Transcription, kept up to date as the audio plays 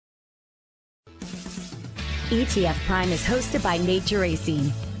ETF Prime is hosted by Nate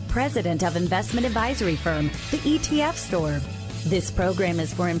Geraci, president of investment advisory firm, The ETF Store. This program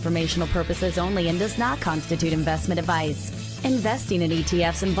is for informational purposes only and does not constitute investment advice. Investing in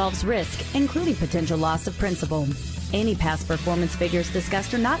ETFs involves risk, including potential loss of principal. Any past performance figures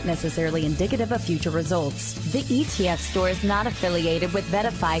discussed are not necessarily indicative of future results. The ETF Store is not affiliated with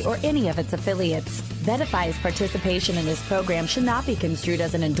VettaFi or any of its affiliates. VettaFi's participation in this program should not be construed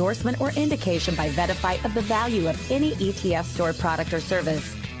as an endorsement or indication by VettaFi of the value of any ETF Store product or service.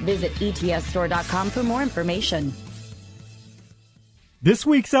 Visit etfstore.com for more information. This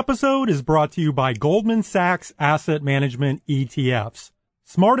week's episode is brought to you by Goldman Sachs Asset Management ETFs.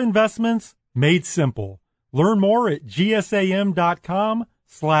 Smart investments made simple. Learn more at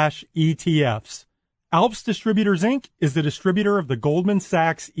gsam.com/ETFs. Alps Distributors, Inc. is the distributor of the Goldman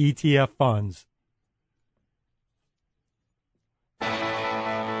Sachs ETF funds.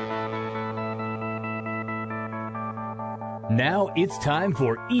 Now it's time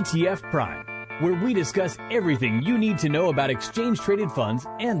for ETF Prime, where we discuss everything you need to know about exchange-traded funds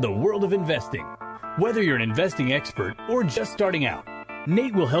and the world of investing. Whether you're an investing expert or just starting out,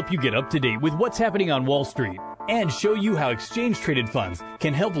 Nate will help you get up to date with what's happening on Wall Street and show you how exchange-traded funds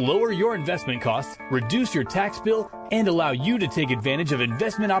can help lower your investment costs, reduce your tax bill, and allow you to take advantage of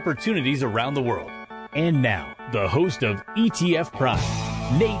investment opportunities around the world. And now, the host of ETF Prime,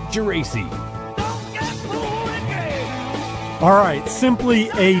 Nate Geraci. All right,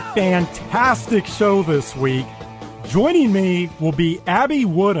 simply a fantastic show this week. Joining me will be Abby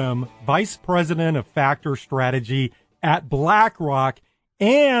Woodham, Vice President of Factor Strategy at BlackRock,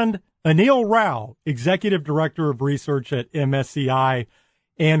 and Anil Rao, Executive Director of Research at MSCI.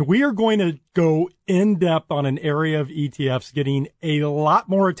 And we are going to go in depth on an area of ETFs getting a lot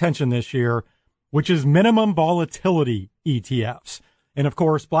more attention this year, which is minimum volatility ETFs. And of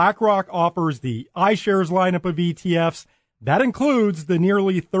course, BlackRock offers the iShares lineup of ETFs. That includes the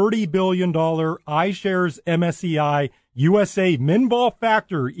nearly $30 billion iShares MSCI USA MinVol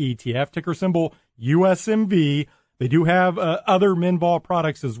Factor ETF, ticker symbol USMV. They do have other MinVol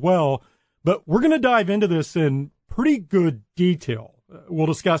products as well, but we're going to dive into this in pretty good detail. We'll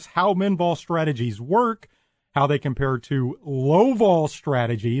discuss how MinVol strategies work, how they compare to low-vol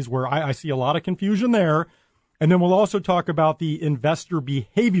strategies, where I see a lot of confusion there. And then we'll also talk about the investor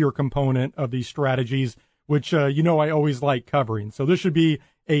behavior component of these strategies, which, I always like covering. So this should be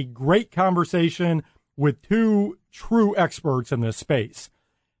a great conversation with two true experts in this space.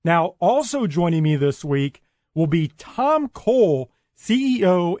 Now, also joining me this week will be Tom Cole,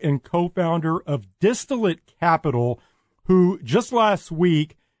 CEO and co-founder of Distillate Capital, who just last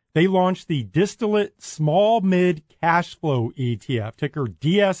week, they launched the Distillate Small Mid Cash Flow ETF, ticker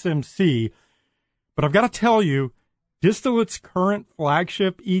DSMC. But I've got to tell you, Distillate's current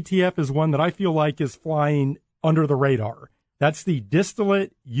flagship ETF is one that I feel like is flying under the radar. That's the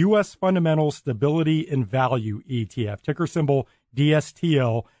Distillate U.S. Fundamental Stability and Value ETF, ticker symbol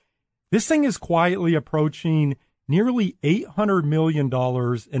DSTL. This thing is quietly approaching nearly $800 million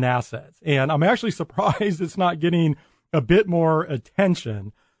in assets. And I'm actually surprised it's not getting a bit more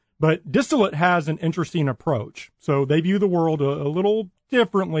attention. But Distillate has an interesting approach. So they view the world a little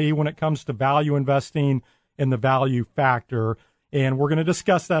differently when it comes to value investing and the value factor. And we're going to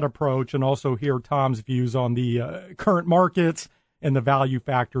discuss that approach and also hear Tom's views on the current markets and the value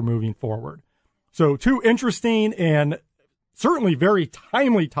factor moving forward. So two interesting and certainly very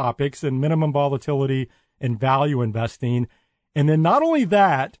timely topics in minimum volatility and value investing. And then not only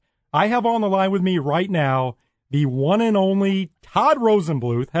that, I have on the line with me right now the one and only Todd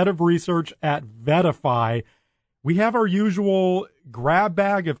Rosenbluth, head of research at VettaFi. We have our usual grab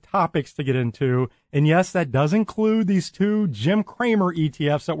bag of topics to get into. And yes, that does include these two Jim Cramer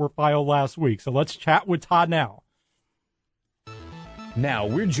ETFs that were filed last week. So let's chat with Todd now. Now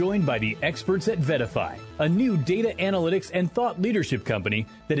we're joined by the experts at VettaFi, a new data analytics and thought leadership company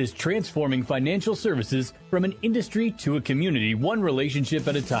that is transforming financial services from an industry to a community, one relationship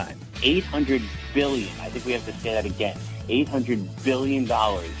at a time. $800 billion. I think we have to say that again. $800 billion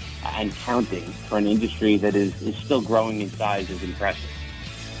and counting for an industry that is still growing in size is impressive.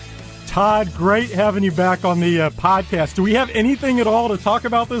 Todd, great having you back on the podcast. Do we have anything at all to talk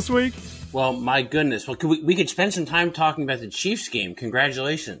about this week? Well, my goodness. Well, we could spend some time talking about the Chiefs game.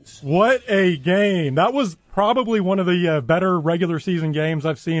 Congratulations. What a game. That was probably one of the better regular season games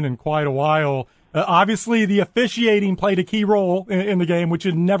I've seen in quite a while. Obviously, the officiating played a key role in the game, which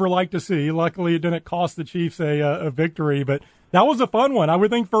you'd never like to see. Luckily, it didn't cost the Chiefs a victory, but that was a fun one. I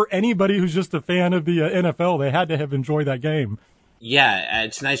would think for anybody who's just a fan of the NFL, they had to have enjoyed that game. Yeah,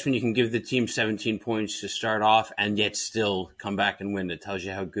 it's nice when you can give the team 17 points to start off and yet still come back and win. It tells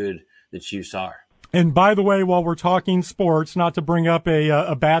you how good the Chiefs are. And by the way, while we're talking sports, not to bring up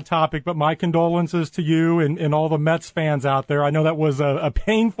a bad topic, but my condolences to you and all the Mets fans out there. I know that was a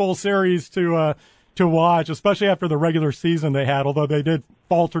painful series to watch, especially after the regular season they had, although they did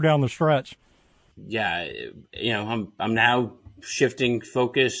falter down the stretch. Yeah, I'm now shifting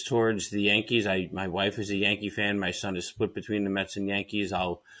focus towards the Yankees. My wife is a Yankee fan. My son is split between the Mets and Yankees.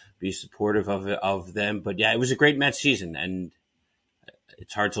 I'll be supportive of them. But yeah, it was a great Mets season, and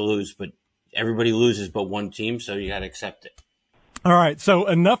it's hard to lose, but everybody loses but one team, so you got to accept it. All right, so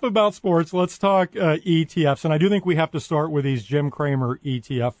enough about sports. Let's talk ETFs, and I do think we have to start with these Jim Cramer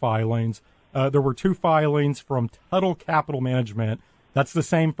ETF filings. There were 2 filings from Tuttle Capital Management. That's the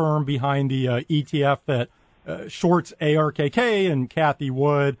same firm behind the ETF that shorts ARKK and Cathie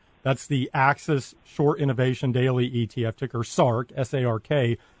Wood. That's the Axis Short Innovation Daily ETF, ticker SARK,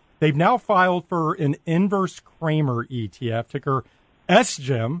 SARK. They've now filed for an inverse Cramer ETF, ticker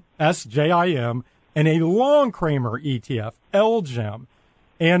SGIM, SJIM, and a long Cramer ETF, LGIM.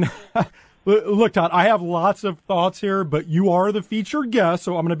 And look, Todd, I have lots of thoughts here, but you are the featured guest,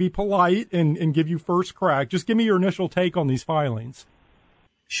 so I'm going to be polite and give you first crack. Just give me your initial take on these filings.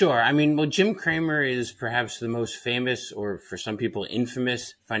 Sure. I mean, well, Jim Cramer is perhaps the most famous, or for some people,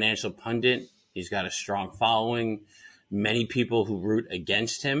 infamous financial pundit. He's got a strong following. Many people who root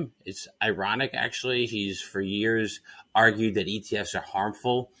against him. It's ironic, actually. He's for years argued that ETFs are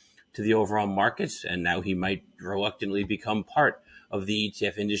harmful to the overall markets, and now he might reluctantly become part of the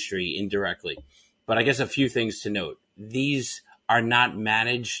ETF industry indirectly. But I guess a few things to note. These are not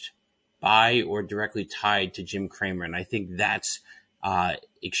managed by or directly tied to Jim Cramer, and I think that's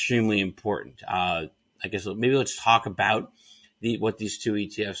extremely important. I guess maybe let's talk about what these 2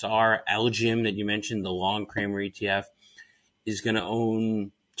 ETFs are. LGIM, that you mentioned, the long Cramer ETF, is going to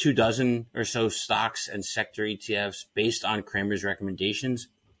own 24 or so stocks and sector ETFs based on Cramer's recommendations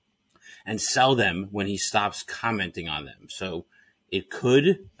and sell them when he stops commenting on them. So it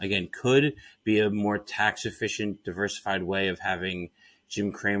could be a more tax efficient, diversified way of having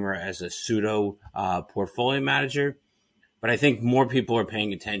Jim Cramer as a pseudo portfolio manager. But I think more people are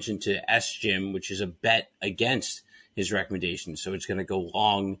paying attention to SGIM, which is a bet against his recommendations. So it's going to go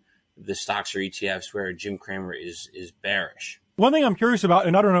long the stocks or ETFs where Jim Cramer is bearish. One thing I'm curious about,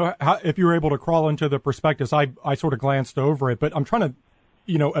 and I don't know if you were able to crawl into the prospectus, I sort of glanced over it, but I'm trying to,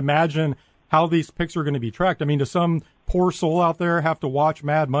 imagine how these picks are going to be tracked. I mean, does some poor soul out there have to watch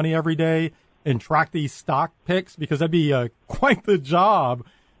Mad Money every day and track these stock picks? Because that'd be quite the job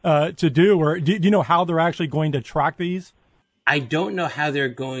to do. Or do you know how they're actually going to track these? I don't know how they're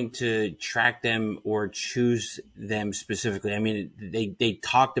going to track them or choose them specifically. I mean, they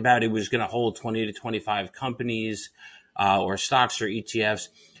talked about it was going to hold 20 to 25 companies or stocks or ETFs.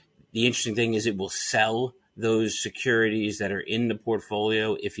 The interesting thing is it will sell those securities that are in the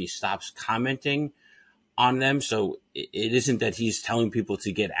portfolio if he stops commenting on them. So it isn't that he's telling people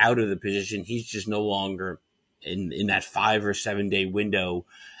to get out of the position. He's just no longer in that 5 or 7 day window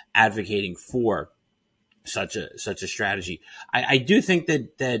advocating for such a strategy. I do think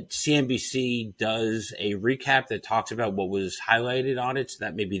that CNBC does a recap that talks about what was highlighted on it. So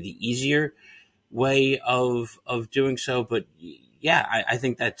that may be the easier way of doing so. But yeah, I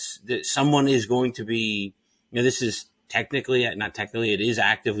think that someone is going to be, this is not technically, it is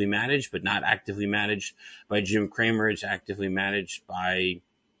actively managed, but not actively managed by Jim Cramer. It's actively managed by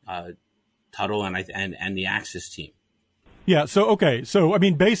Tuttle and the Axis team. Yeah. So, okay. So, I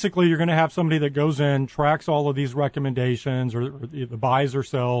mean, basically you're going to have somebody that goes in, tracks all of these recommendations or the buys or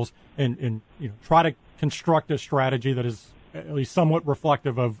sells and try to construct a strategy that is at least somewhat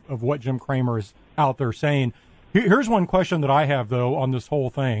reflective of what Jim Cramer is out there saying. Here's one question that I have, though, on this whole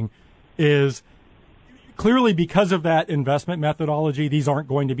thing is clearly because of that investment methodology, these aren't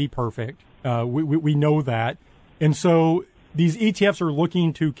going to be perfect. We know that. And so these ETFs are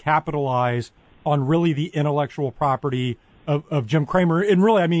looking to capitalize on really the intellectual property of Jim Cramer. And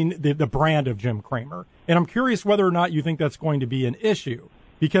really, I mean, the brand of Jim Cramer. And I'm curious whether or not you think that's going to be an issue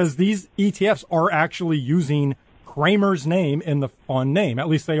because these ETFs are actually using Cramer's name in the fund name. At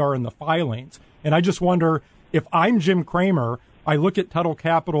least they are in the filings. And I just wonder if I'm Jim Cramer, I look at Tuttle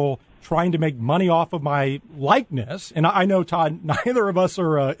Capital trying to make money off of my likeness. And I know, Todd, neither of us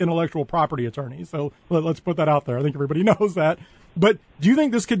are intellectual property attorneys. So let's put that out there. I think everybody knows that. But do you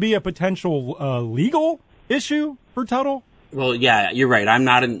think this could be a potential legal issue for Tuttle? Well, yeah, you're right. I'm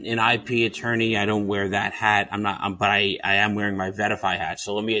not an IP attorney. I don't wear that hat. But I am wearing my Verify hat.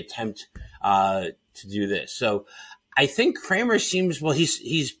 So let me attempt to do this. So I think Cramer seems,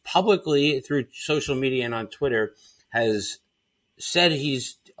 he's publicly through social media and on Twitter has said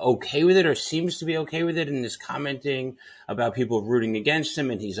he's okay with it, or seems to be okay with it, and is commenting about people rooting against him,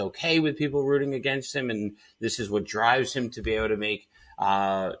 and he's okay with people rooting against him, and this is what drives him to be able to make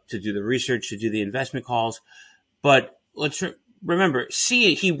to do the research, to do the investment calls. But let's remember,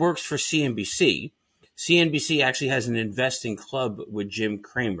 he works for CNBC. CNBC actually has an investing club with Jim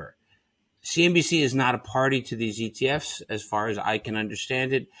Cramer. CNBC is not a party to these ETFs, as far as I can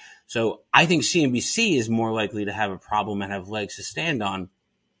understand it. So I think CNBC is more likely to have a problem and have legs to stand on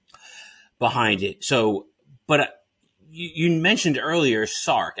behind it. So, but you mentioned earlier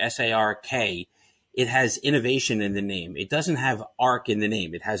SARK, SARK. It has innovation in the name. It doesn't have ARK in the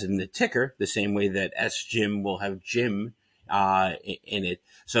name. It has it in the ticker, the same way that SGIM will have Jim in it.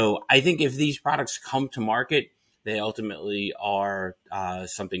 So I think if these products come to market, they ultimately are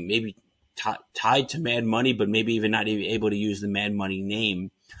something maybe tied to Mad Money, but maybe even not even able to use the Mad Money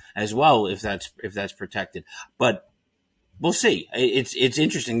name as well, if that's protected. But we'll see. It's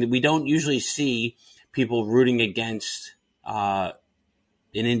interesting that we don't usually see people rooting against an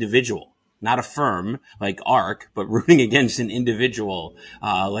individual, not a firm like ARK, but rooting against an individual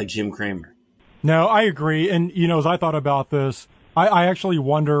like Jim Cramer. No, I agree. And, as I thought about this, I actually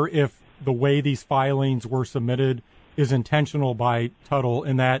wonder if the way these filings were submitted is intentional by Tuttle,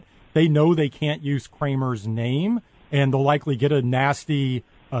 in that they know they can't use Cramer's name, and they'll likely get a nasty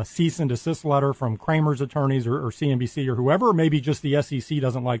cease and desist letter from Cramer's attorneys or CNBC or whoever. Maybe just the SEC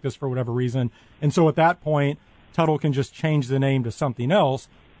doesn't like this for whatever reason. And so at that point, Tuttle can just change the name to something else.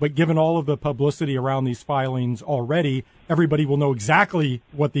 But given all of the publicity around these filings already, everybody will know exactly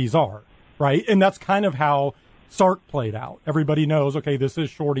what these are, right? And that's kind of how SARK played out. Everybody knows, okay, this is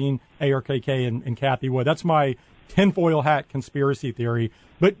shorting ARKK and Cathie Wood. That's my tinfoil hat conspiracy theory.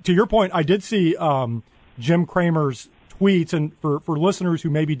 But to your point, I did see Jim Cramer's tweets, and for listeners who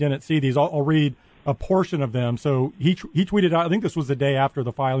maybe didn't see these, I'll read a portion of them. So he tweeted out, I think this was the day after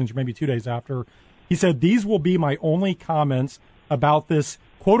the filings, or maybe 2 days after. He said, "These will be my only comments about this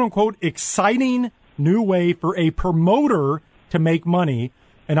quote-unquote exciting new way for a promoter to make money,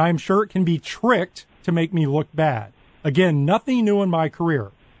 and I'm sure it can be tricked to make me look bad. Again, nothing new in my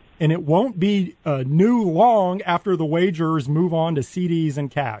career, and it won't be new long after the wagers move on to CDs and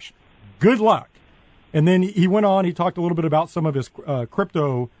cash. Good luck." And then he went on, he talked a little bit about some of his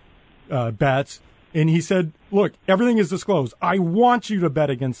crypto bets, and he said, "Look, everything is disclosed. I want you to bet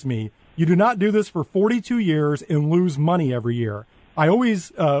against me. You do not do this for 42 years and lose money every year. I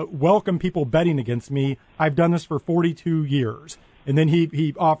always welcome people betting against me. I've done this for 42 years. And then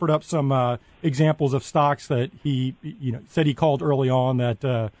he offered up some examples of stocks that he said he called early on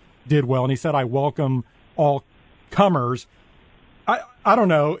that did well. And he said, "I welcome all comers." I don't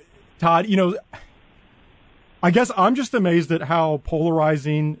know, Todd, I guess I'm just amazed at how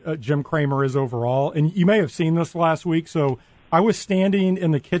polarizing Jim Cramer is overall. And you may have seen this last week. So I was standing in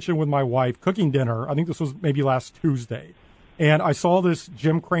the kitchen with my wife cooking dinner. I think this was maybe last Tuesday. And I saw this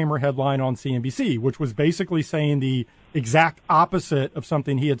Jim Cramer headline on CNBC, which was basically saying the exact opposite of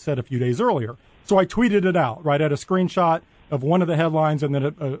something he had said a few days earlier. So I tweeted it out, right? I had a screenshot of one of the headlines and then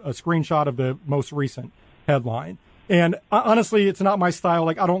a screenshot of the most recent headline. And honestly, it's not my style.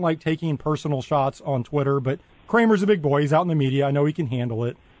 Like, I don't like taking personal shots on Twitter, but Cramer's a big boy. He's out in the media. I know he can handle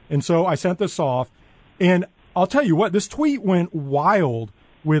it. And so I sent this off. And I'll tell you what, this tweet went wild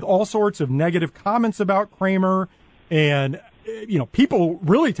with all sorts of negative comments about Cramer and, people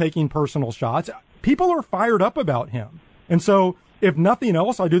really taking personal shots. People are fired up about him. And so if nothing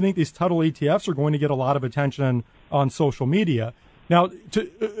else, I do think these Tuttle ETFs are going to get a lot of attention on social media. Now,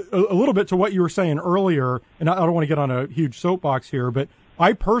 a little bit to what you were saying earlier, and I don't want to get on a huge soapbox here, but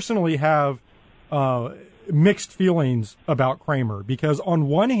I personally have mixed feelings about Cramer, because on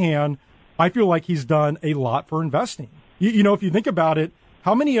one hand, I feel like he's done a lot for investing. If you think about it,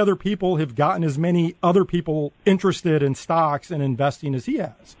 how many other people have gotten as many other people interested in stocks and investing as he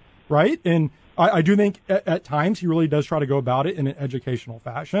has, right? And I do think at times he really does try to go about it in an educational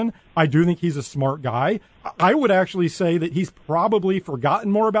fashion. I do think he's a smart guy. I would actually say that he's probably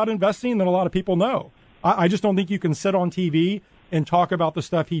forgotten more about investing than a lot of people know. I just don't think you can sit on TV and talk about the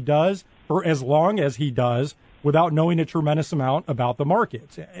stuff he does for as long as he does without knowing a tremendous amount about the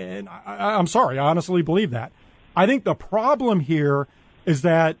markets. And I'm sorry, I honestly believe that. I think the problem here is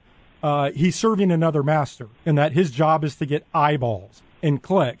that he's serving another master, and that his job is to get eyeballs and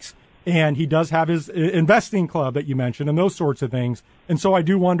clicks. And he does have his investing club that you mentioned and those sorts of things. And so I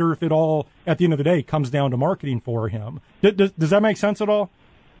do wonder if it all, at the end of the day, comes down to marketing for him. Does that make sense at all?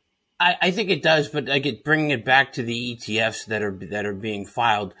 I think it does, but bringing it back to the ETFs that are being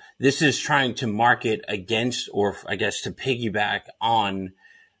filed, this is trying to market against, or I guess to piggyback on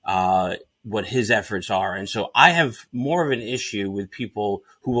what his efforts are. And so I have more of an issue with people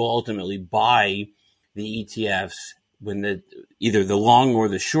who will ultimately buy the ETFs when either the long or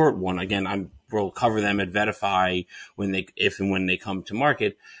the short one. Again, we'll cover them at VettaFi if and when they come to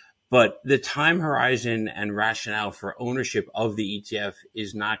market. But the time horizon and rationale for ownership of the ETF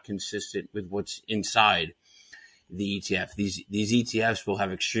is not consistent with what's inside the ETF. These ETFs will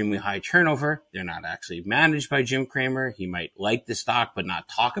have extremely high turnover. They're not actually managed by Jim Cramer. He might like the stock, but not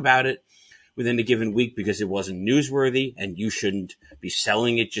talk about it within a given week because it wasn't newsworthy, and you shouldn't be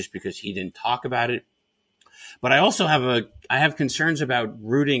selling it just because he didn't talk about it. But I also have concerns about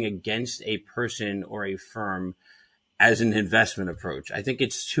rooting against a person or a firm as an investment approach. I think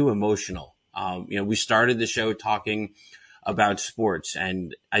it's too emotional. We started the show talking about sports,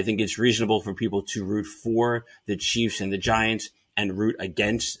 and I think it's reasonable for people to root for the Chiefs and the Giants and root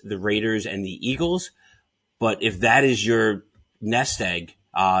against the Raiders and the Eagles. But if that is your nest egg,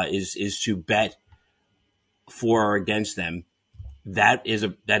 is to bet for or against them, that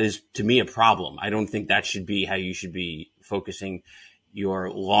is to me a problem. I don't think that should be how you should be focusing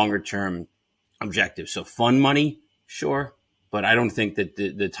your longer term objectives. So fun money, sure, but I don't think that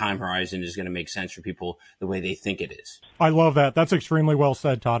the time horizon is going to make sense for people the way they think it is. I love that. That's extremely well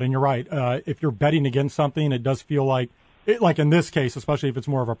said, Todd. And you're right. If you're betting against something, it does feel like in this case, especially if it's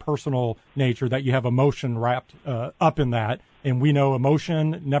more of a personal nature, that you have emotion wrapped up in that. And we know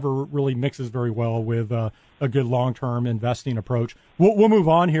emotion never really mixes very well with a good long-term investing approach. We'll move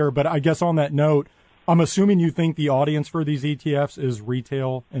on here, but I guess on that note, I'm assuming you think the audience for these ETFs is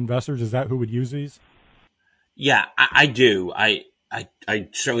retail investors. Is that who would use these? Yeah, I do. I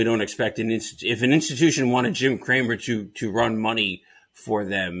certainly don't expect if an institution wanted Jim Cramer to run money for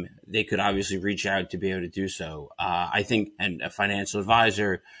them, they could obviously reach out to be able to do so. I think, and a financial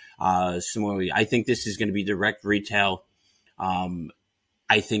advisor, similarly, I think this is going to be direct retail.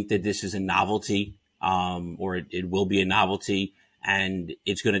 I think that this is a novelty, or it will be a novelty, and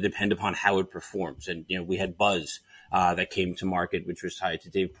it's going to depend upon how it performs. And, we had Buzz, that came to market, which was tied to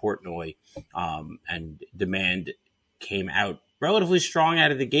Dave Portnoy, and demand came out relatively strong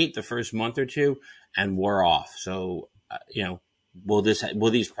out of the gate the first month or two and wore off. So, will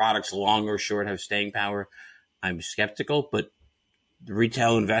these products, long or short, have staying power? I'm skeptical, but the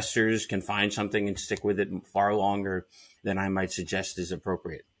retail investors can find something and stick with it far longer than I might suggest is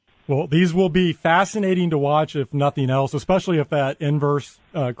appropriate. Well, these will be fascinating to watch, if nothing else, especially if that inverse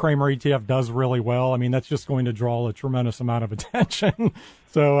Cramer ETF does really well. I mean, that's just going to draw a tremendous amount of attention.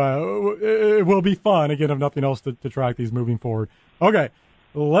 So it will be fun, again, if nothing else, to track these moving forward. Okay,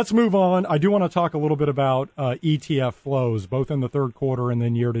 let's move on. I do want to talk a little bit about ETF flows, both in the third quarter and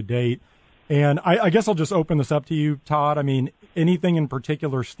then year to date. And I guess I'll just open this up to you, Todd. I mean, anything in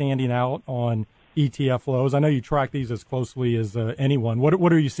particular standing out on ETF flows? I know you track these as closely as anyone.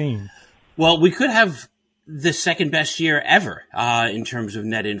 What are you seeing? Well, we could have the second best year ever in terms of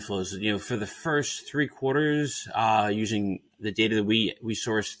net inflows. For the first 3 quarters, using the data that we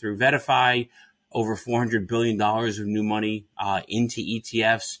sourced through VettaFi, over $400 billion of new money into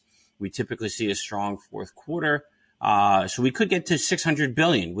ETFs. We typically see a strong fourth quarter. So we could get to $600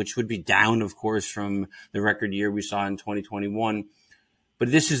 billion, which would be down, of course, from the record year we saw in 2021. But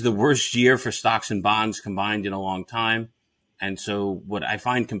this is the worst year for stocks and bonds combined in a long time. And so what I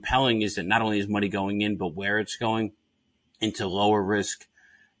find compelling is that not only is money going in, but where it's going, into lower risk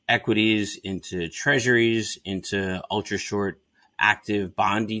equities, into treasuries, into ultra short active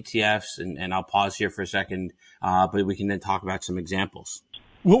bond ETFs. And I'll pause here for a second, but we can then talk about some examples.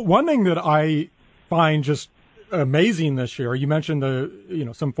 Well, one thing that I find just amazing this year, you mentioned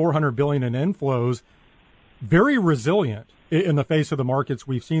some $400 billion in inflows, very resilient in the face of the markets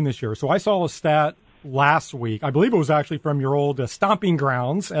we've seen this year. So I saw a stat last week, I believe it was actually from your old stomping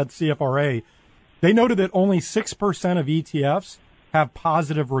grounds at CFRA. They noted that only 6% of ETFs have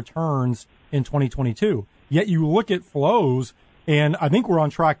positive returns in 2022. Yet you look at flows, and I think we're on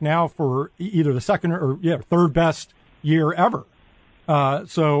track now for either the second or third best year ever.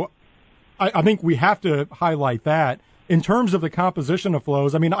 So I think we have to highlight that. In terms of the composition of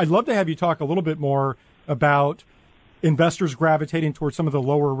flows, I mean, I'd love to have you talk a little bit more about investors gravitating towards some of the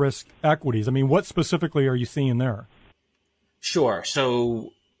lower risk equities. I mean, what specifically are you seeing there? Sure.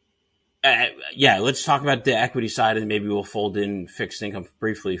 So, let's talk about the equity side, and maybe we'll fold in fixed income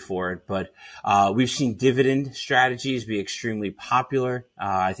briefly for it. But we've seen dividend strategies be extremely popular.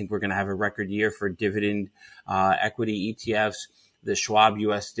 I think we're going to have a record year for dividend equity ETFs. The Schwab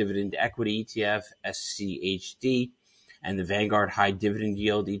U.S. Dividend Equity ETF, SCHD, and the Vanguard High Dividend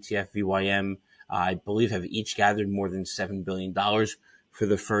Yield ETF, VYM, I believe have each gathered more than $7 billion for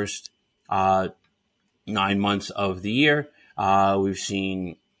the first 9 months of the year. We've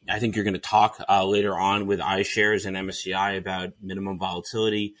seen I think you're going to talk later on with iShares and MSCI about minimum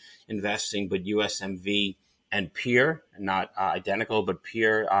volatility investing, but USMV and PEER, not identical, but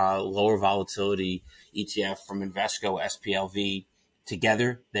PEER, lower volatility ETF from Invesco, SPLV,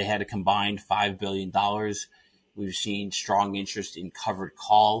 together, they had a combined $5 billion. We've seen strong interest in covered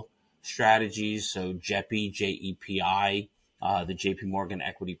call strategies. So JEPI, JEPI, the JP Morgan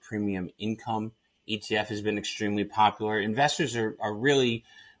Equity Premium Income ETF has been extremely popular. Investors are really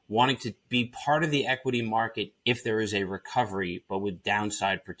wanting to be part of the equity market if there is a recovery, but with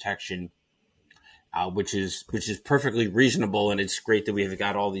downside protection, which is perfectly reasonable. And it's great that we have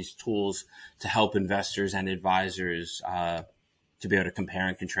got all these tools to help investors and advisors to be able to compare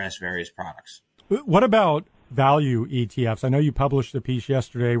and contrast various products. What about value ETFs? I know you published a piece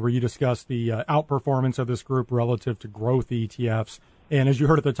yesterday where you discussed the outperformance of this group relative to growth ETFs. And as you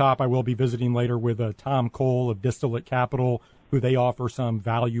heard at the top, I will be visiting later with Tom Cole of Distillate Capital, who they offer some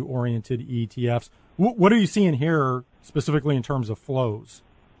value-oriented ETFs. What are you seeing here specifically in terms of flows?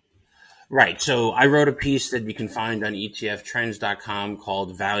 Right. So I wrote a piece that you can find on ETFtrends.com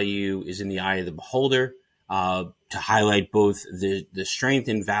called Value is in the Eye of the Beholder, to highlight both the strength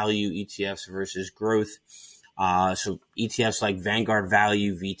in value ETFs versus growth. So ETFs like Vanguard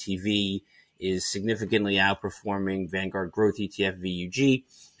Value, VTV, is significantly outperforming Vanguard Growth ETF, VUG.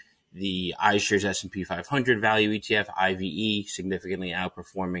 The iShares S&P 500 Value ETF, IVE, significantly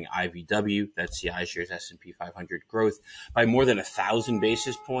outperforming IVW. That's the iShares S&P 500 Growth by more than 1,000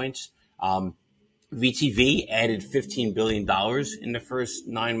 basis points. VTV added $15 billion in the first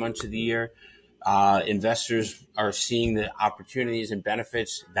 9 months of the year. Investors are seeing the opportunities and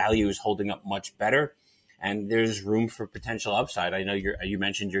benefits. Value is holding up much better, and there's room for potential upside. I know you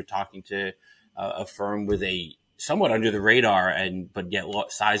mentioned you're talking to a firm with a somewhat under the radar but yet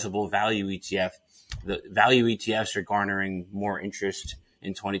sizable value ETF. The value ETFs are garnering more interest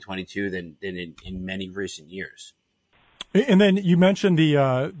in 2022 than in many recent years. And then you mentioned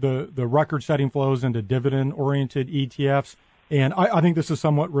the record-setting flows into dividend-oriented ETFs. And I think this is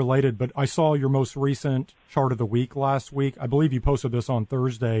somewhat related, but I saw your most recent chart of the week last week. I believe you posted this on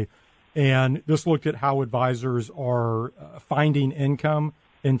Thursday. And this looked at how advisors are finding income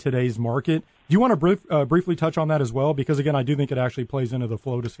in today's market. Do you want to briefly touch on that as well? Because, again, I do think it actually plays into the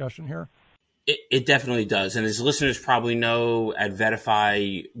flow discussion here. It definitely does. And as listeners probably know, at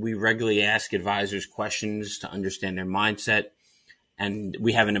VettaFi, we regularly ask advisors questions to understand their mindset. And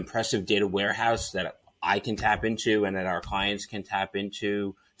we have an impressive data warehouse that I can tap into and that our clients can tap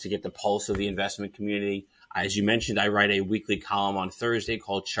into to get the pulse of the investment community. As you mentioned, I write a weekly column on Thursday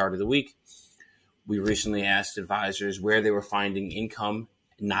called Chart of the Week. We recently asked advisors where they were finding income,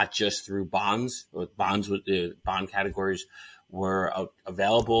 not just through bonds. Bonds with the bond categories were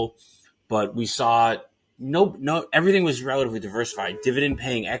available, but we saw everything was relatively diversified. Dividend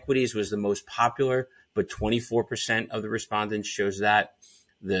paying equities was the most popular, but 24% of the respondents chose that.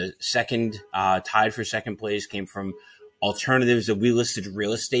 The second, tied for second place, came from alternatives that we listed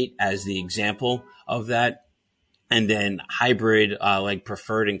real estate as the example of that. And then hybrid, like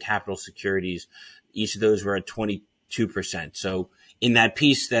preferred and capital securities. Each of those were at 22%. So in that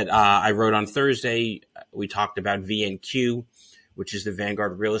piece that I wrote on Thursday, we talked about VNQ, which is the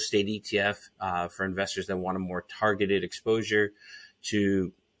Vanguard Real Estate ETF for investors that want a more targeted exposure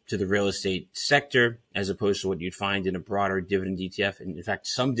to the real estate sector, as opposed to what you'd find in a broader dividend ETF. And in fact,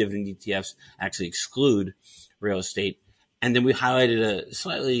 some dividend ETFs actually exclude real estate. And then we highlighted a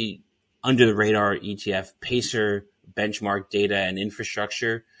slightly under the radar ETF, Pacer Benchmark Data and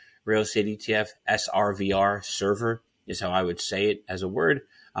Infrastructure Real Estate ETF, SRVR, server is how I would say it as a word,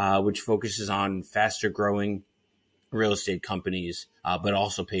 which focuses on faster growing real estate companies, but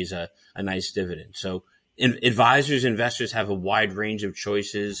also pays a nice dividend. So advisors, investors have a wide range of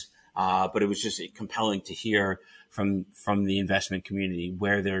choices, but it was just compelling to hear from the investment community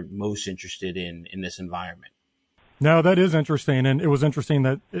where they're most interested in this environment. No, that is interesting. And it was interesting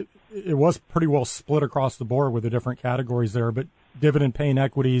that it was pretty well split across the board with the different categories there, but dividend paying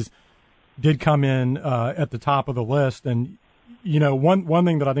equities did come in at the top of the list. And, you know, one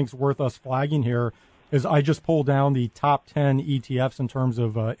thing that I think is worth us flagging here is I just pulled down the top 10 ETFs in terms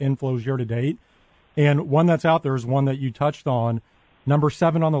of inflows year to date. And one that's out there is one that you touched on. Number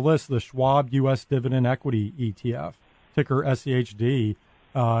 7 on the list, the Schwab U.S. Dividend Equity ETF, ticker SCHD.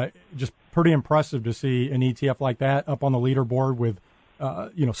 Just pretty impressive to see an ETF like that up on the leaderboard with,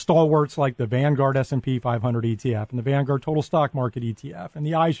 stalwarts like the Vanguard S&P 500 ETF and the Vanguard Total Stock Market ETF and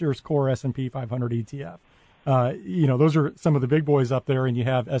the iShares Core S&P 500 ETF. Those are some of the big boys up there, and you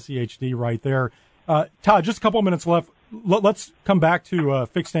have SCHD right there. Todd, just a couple of minutes left. Let's come back to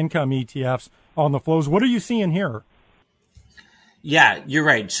fixed income ETFs on the flows. What are you seeing here? Yeah, you're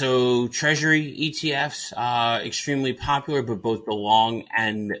right. So Treasury ETFs are extremely popular, but both the long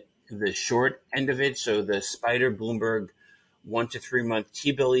and the short end of it. So the Spider Bloomberg 1 to 3 month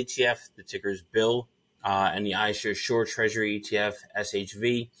T-bill ETF, the ticker's BILL, and the iShares Short Treasury ETF,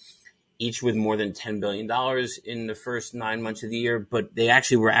 SHV, each with more than $10 billion in the first 9 months of the year. But they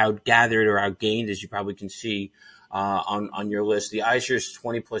actually were outgathered or outgained, as you probably can see on your list. The iShares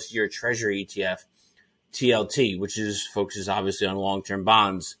 20-plus year Treasury ETF, TLT, which focuses obviously on long-term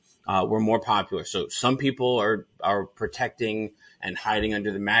bonds, were more popular. So some people are protecting and hiding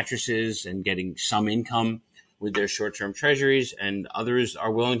under the mattresses and getting some income with their short-term treasuries, and others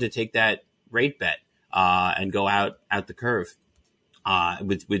are willing to take that rate bet and go out the curve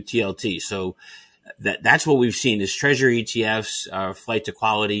with TLT. So that's what we've seen is Treasury ETFs, flight to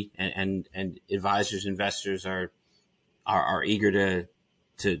quality, and advisors, investors are eager to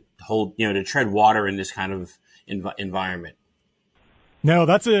hold, to tread water in this kind of environment. No,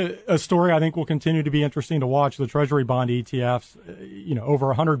 that's a story I think will continue to be interesting to watch. The Treasury bond ETFs,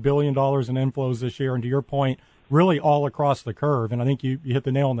 over $100 billion in inflows this year. And to your point, really all across the curve. And I think you hit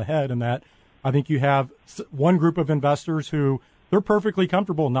the nail on the head in that I think you have one group of investors who they're perfectly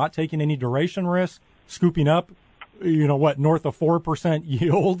comfortable not taking any duration risk, scooping up, north of 4%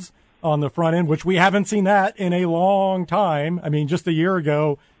 yields on the front end, which we haven't seen that in a long time. I mean, just a year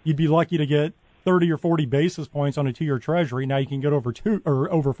ago, you'd be lucky to get 30 or 40 basis points on a 2-year treasury. Now you can get over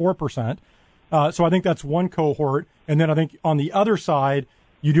 4%. So I think that's one cohort. And then I think on the other side,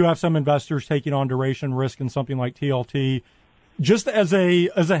 you do have some investors taking on duration risk in something like TLT just as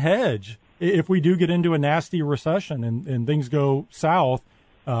a hedge. If we do get into a nasty recession and things go south,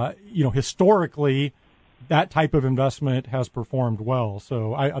 historically, that type of investment has performed well.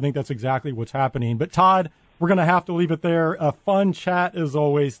 So I think that's exactly what's happening. But Todd, we're going to have to leave it there. A fun chat as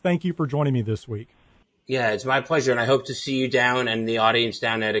always. Thank you for joining me this week. Yeah, it's my pleasure. And I hope to see you down and the audience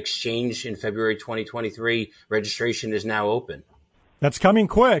down at Exchange in February 2023. Registration is now open. That's coming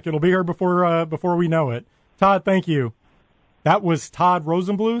quick. It'll be here before we know it. Todd, thank you. That was Todd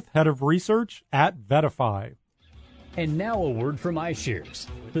Rosenbluth, head of research at VettaFi. And now a word from iShares.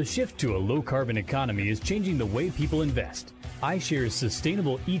 The shift to a low-carbon economy is changing the way people invest. iShares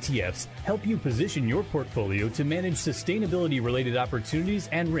sustainable ETFs help you position your portfolio to manage sustainability-related opportunities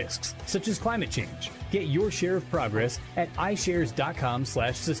and risks, such as climate change. Get your share of progress at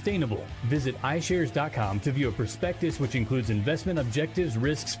iShares.com/sustainable. Visit iShares.com to view a prospectus which includes investment objectives,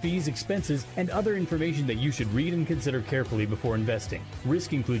 risks, fees, expenses, and other information that you should read and consider carefully before investing.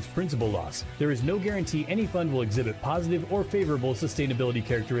 Risk includes principal loss. There is no guarantee any fund will exhibit positive or favorable sustainability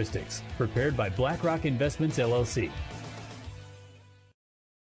characteristics. Prepared by BlackRock Investments, LLC.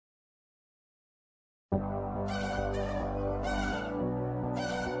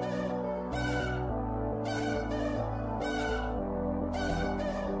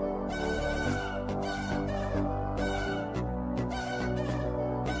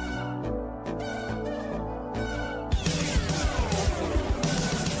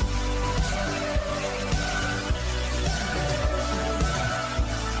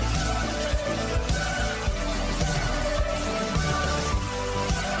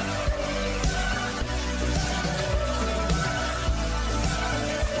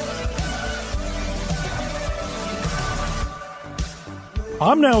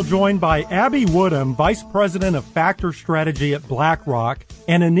 I'm now joined by Abby Woodham, Vice President of Factor Strategy at BlackRock,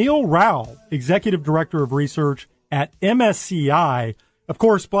 and Anil Rao, Executive Director of Research at MSCI. Of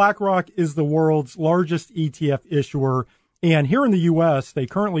course, BlackRock is the world's largest ETF issuer, and here in the U.S., they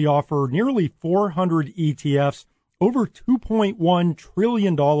currently offer nearly 400 ETFs, over $2.1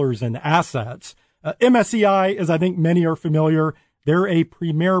 trillion in assets. MSCI, as I think many are familiar, they're a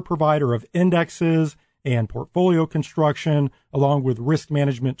premier provider of indexes and portfolio construction, along with risk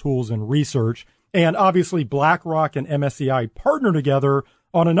management tools and research. And obviously, BlackRock and MSCI partner together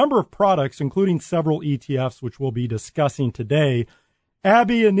on a number of products, including several ETFs, which we'll be discussing today.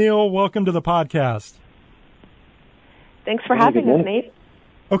 Abby and Neil, welcome to the podcast. Thanks for having us, Nate.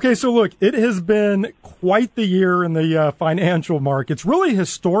 Okay, so look, it has been quite the year in the financial markets, really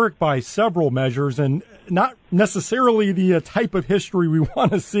historic by several measures, and not necessarily the type of history we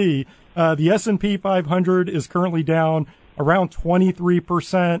want to see. The S&P 500 is currently down around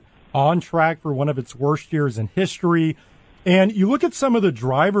 23%, on track for one of its worst years in history. And you look at some of the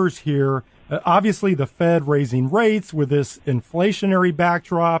drivers here, obviously the Fed raising rates with this inflationary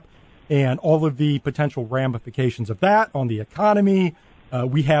backdrop and all of the potential ramifications of that on the economy.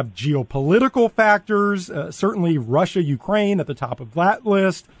 We have geopolitical factors, certainly Russia, Ukraine at the top of that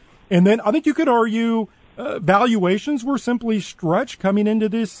list. And then I think you could argue valuations were simply stretched coming into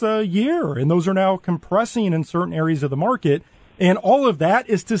this year, and those are now compressing in certain areas of the market. And all of that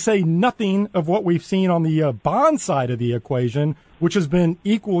is to say nothing of what we've seen on the bond side of the equation, which has been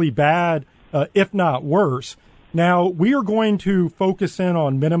equally bad, if not worse. Now, we are going to focus in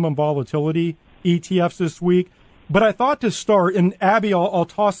on minimum volatility ETFs this week. But I thought to start, and Abby, I'll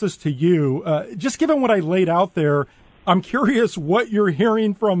toss this to you. Just given what I laid out there, I'm curious what you're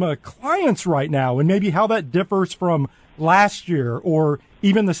hearing from clients right now and maybe how that differs from last year or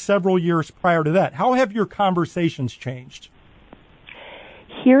even the several years prior to that. How have your conversations changed?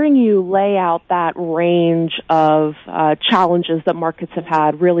 Hearing you lay out that range of challenges that markets have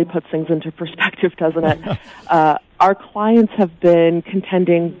had really puts things into perspective, doesn't it? Our clients have been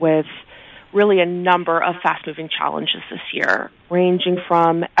contending with really a number of fast-moving challenges this year, ranging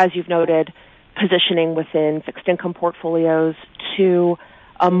from, as you've noted, positioning within fixed income portfolios to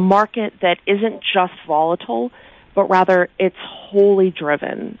a market that isn't just volatile, but rather it's wholly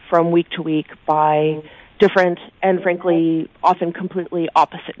driven from week to week by different and frankly often completely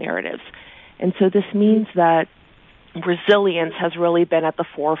opposite narratives. And so this means that resilience has really been at the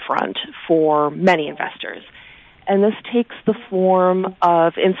forefront for many investors. And this takes the form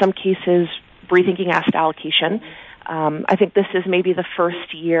of, in some cases, rethinking asset allocation. I think this is maybe the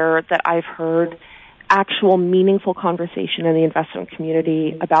first year that I've heard actual meaningful conversation in the investment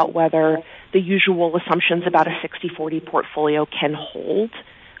community about whether the usual assumptions about a 60-40 portfolio can hold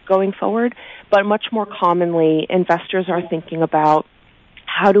going forward. But much more commonly, investors are thinking about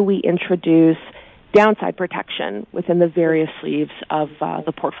how do we introduce downside protection within the various sleeves of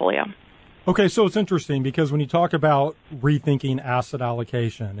the portfolio. Okay, so it's interesting because when you talk about rethinking asset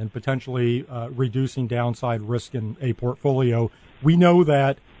allocation and potentially reducing downside risk in a portfolio, we know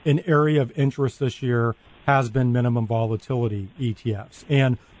that an area of interest this year has been minimum volatility ETFs.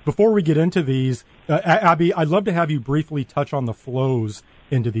 And before we get into these, Abby, I'd love to have you briefly touch on the flows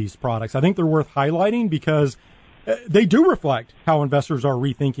into these products. I think they're worth highlighting because they do reflect how investors are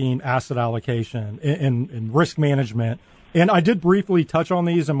rethinking asset allocation and risk management. And I did briefly touch on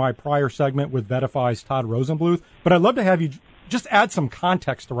these in my prior segment with VettaFi's Todd Rosenbluth, but I'd love to have you just add some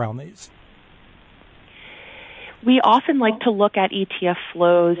context around these. We often like to look at ETF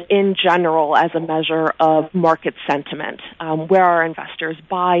flows in general as a measure of market sentiment. Where are investors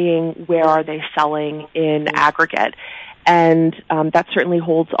buying? Where are they selling in aggregate? And that certainly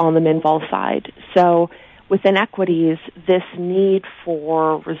holds on the min-vol side. So within equities, this need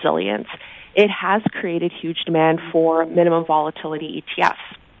for resilience, it has created huge demand for minimum volatility ETFs.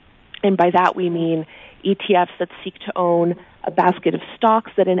 And by that we mean ETFs that seek to own a basket of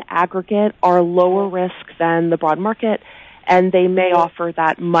stocks that in aggregate are lower risk than the broad market, and they may offer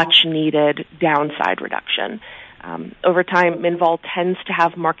that much needed downside reduction. Over time, min-vol tends to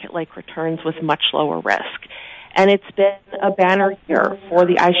have market-like returns with much lower risk. And it's been a banner year for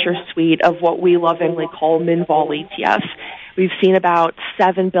the iShares suite of what we lovingly call min-vol ETFs. We've seen about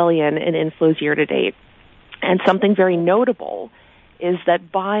 $7 billion in inflows year to date. And something very notable is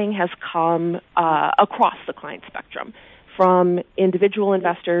that buying has come across the client spectrum, from individual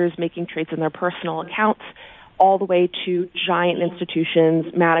investors making trades in their personal accounts all the way to giant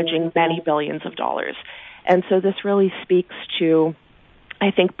institutions managing many billions of dollars. And so this really speaks to,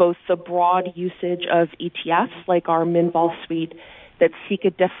 I think, both the broad usage of ETFs like our min-vol suite that seek a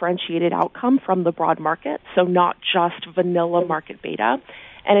differentiated outcome from the broad market, so not just vanilla market beta.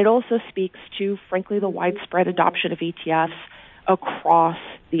 And it also speaks to, frankly, the widespread adoption of ETFs across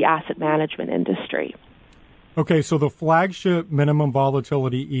the asset management industry. Okay, so the flagship minimum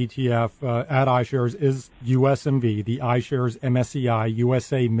volatility ETF at iShares is USMV, the iShares MSCI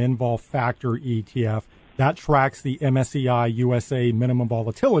USA Min-Vol Factor ETF. That tracks the MSCI USA Minimum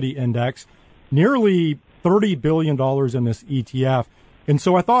Volatility Index, nearly $30 billion in this ETF. And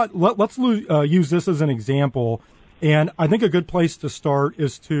so I thought let's use this as an example. And I think a good place to start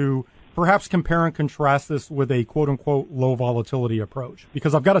is to perhaps compare and contrast this with a quote-unquote low volatility approach.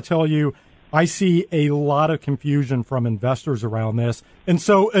 Because I've got to tell you, I see a lot of confusion from investors around this. And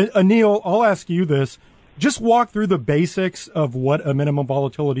so, Anil, I'll ask you this. Just walk through the basics of what a minimum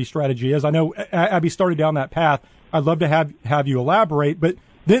volatility strategy is. I know Abby started down that path. I'd love to have you elaborate. But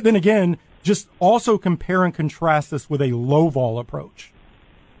then again, just also compare and contrast this with a low vol approach.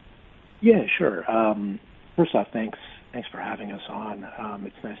 Yeah, sure. First off, thanks for having us on.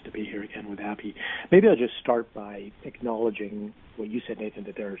 It's nice to be here again with Abby. Maybe I'll just start by acknowledging what you said, Nathan,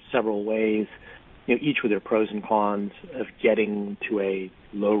 that there are several ways, each with their pros and cons of getting to a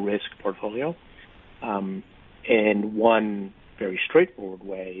low-risk portfolio. And one very straightforward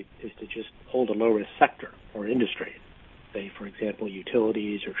way is to just hold a low-risk sector or industry, say, for example,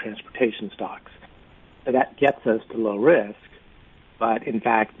 utilities or transportation stocks. So that gets us to low risk, but in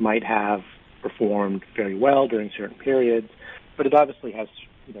fact might have performed very well during certain periods, but it obviously has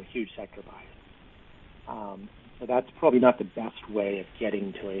huge sector bias. So that's probably not the best way of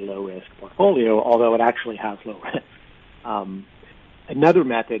getting to a low-risk portfolio, although it actually has low risk. Another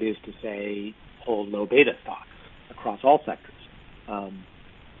method is to, say, hold low-beta stocks across all sectors.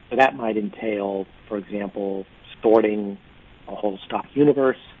 So that might entail, for example, sorting a whole stock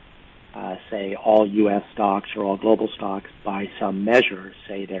universe, say all U.S. stocks or all global stocks by some measure,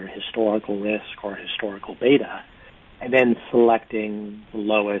 say their historical risk or historical beta, and then selecting the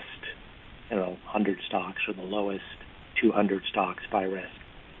lowest 100 stocks or the lowest 200 stocks by risk.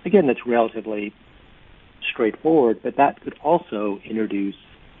 Again, that's relatively straightforward, but that could also introduce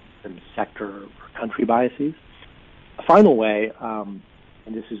some sector or country biases. A final way, and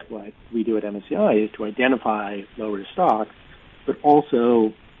this is what we do at MSCI, is to identify low-risk stocks, but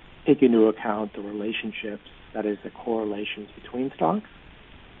also take into account the relationships, that is, the correlations between stocks.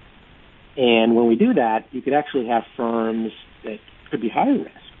 And when we do that, you could actually have firms that could be high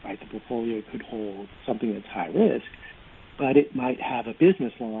risk, right? The portfolio could hold something that's high risk, but it might have a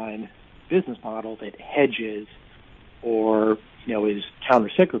business model that hedges or, is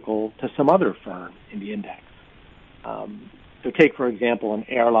countercyclical to some other firm in the index. So take, for example, an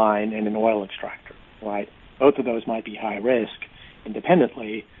airline and an oil extractor, right? Both of those might be high risk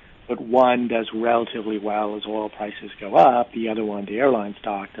independently, but one does relatively well as oil prices go up. The other one, the airline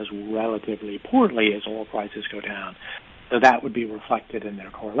stock, does relatively poorly as oil prices go down. So that would be reflected in their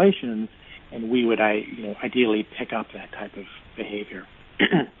correlations, and we would, ideally pick up that type of behavior.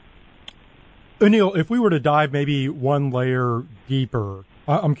 Anil, if we were to dive maybe one layer deeper,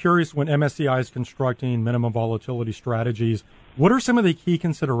 I'm curious, when MSCI is constructing minimum volatility strategies, what are some of the key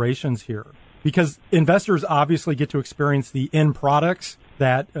considerations here? Because investors obviously get to experience the end products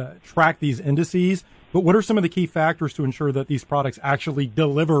that track these indices, but what are some of the key factors to ensure that these products actually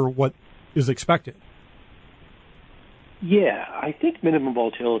deliver what is expected? Yeah, I think minimum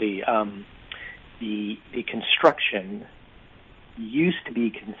volatility, the construction used to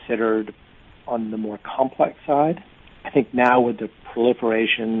be considered on the more complex side. I think now with the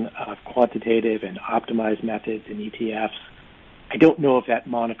proliferation of quantitative and optimized methods in ETFs, I don't know if that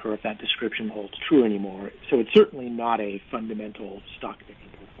moniker, if that description holds true anymore. So it's certainly not a fundamental stock picking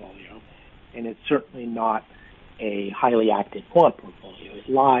portfolio, and it's certainly not a highly active quant portfolio. It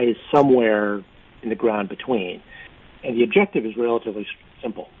lies somewhere in the ground between. And the objective is relatively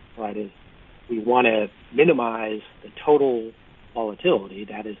simple, right? Is we want to minimize the total volatility,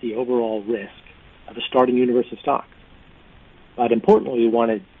 that is the overall risk of a starting universe of stocks. But importantly, we want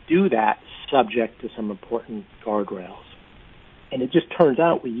to do that subject to some important guardrails. And it just turns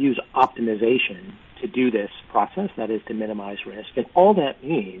out we use optimization to do this process, that is to minimize risk. And all that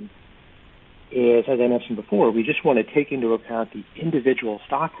means is, as I mentioned before, we just want to take into account the individual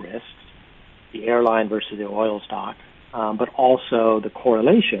stock risks, the airline versus the oil stock, but also the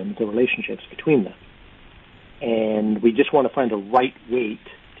correlations, the relationships between them. And we just want to find the right weight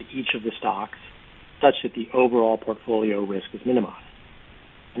to each of the stocks such that the overall portfolio risk is minimized.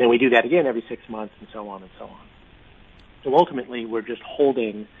 And then we do that again every 6 months and so on and so on. So ultimately, we're just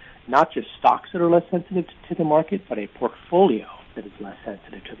holding not just stocks that are less sensitive to the market, but a portfolio that is less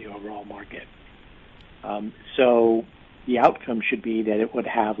sensitive to the overall market. So the outcome should be that it would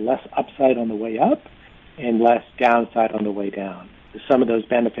have less upside on the way up and less downside on the way down. So some of those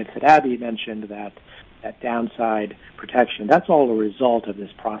benefits that Abby mentioned, that downside protection, that's all a result of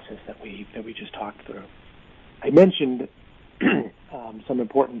this process that we just talked through. I mentioned some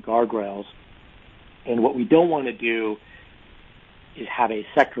important guardrails, and what we don't want to do is have a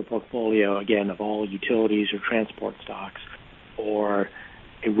sector portfolio, again, of all utilities or transport stocks, or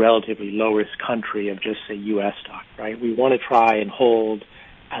a relatively low-risk country of just, say, U.S. stock, right? We want to try and hold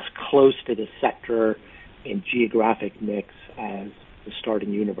as close to the sector and geographic mix as the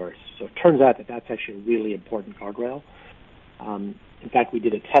starting universe. So it turns out that that's actually a really important guardrail. In fact, we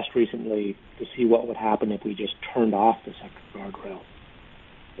did a test recently to see what would happen if we just turned off the sector guardrail.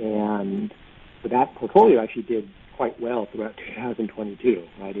 And so that portfolio actually did quite well throughout 2022,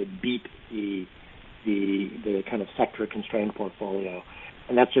 right? It beat the kind of sector-constrained portfolio.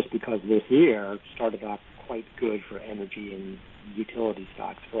 And that's just because this year started off quite good for energy and utility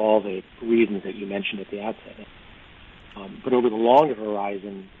stocks for all the reasons that you mentioned at the outset. But over the longer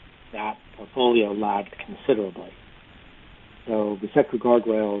horizon, that portfolio lagged considerably. So the sector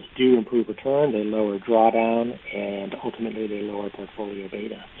guardrails do improve return, they lower drawdown, and ultimately they lower portfolio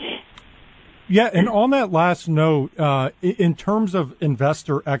beta. Yeah, and on that last note, in terms of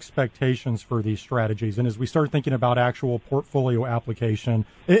investor expectations for these strategies, and as we start thinking about actual portfolio application,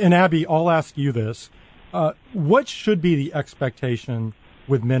 and Abby, I'll ask you this, what should be the expectation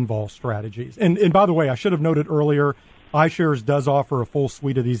with MinVol strategies? And by the way, I should have noted earlier, iShares does offer a full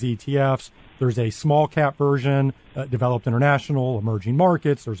suite of these ETFs. There's a small cap version, developed international, emerging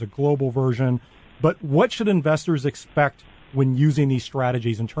markets. There's a global version. But what should investors expect when using these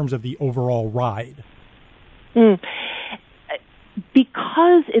strategies in terms of the overall ride?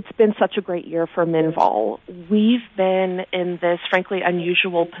 Because it's been such a great year for Minvol, we've been in this, frankly,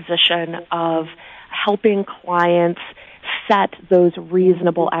 unusual position of helping clients set those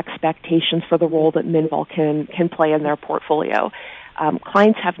reasonable expectations for the role that Minvol can play in their portfolio.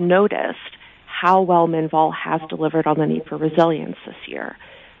 Clients have noticed how well Minvol has delivered on the need for resilience this year.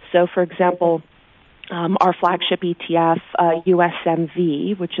 So, for example, our flagship ETF,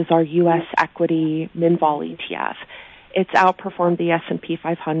 USMV, which is our U.S. equity Minvol ETF, it's outperformed the S&P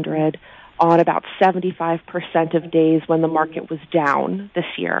 500 on about 75% of days when the market was down this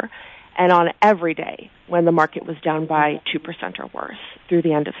year, and on every day when the market was down by 2% or worse through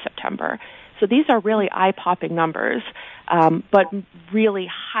the end of September. So these are really eye-popping numbers, but really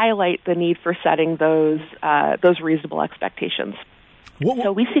highlight the need for setting those reasonable expectations.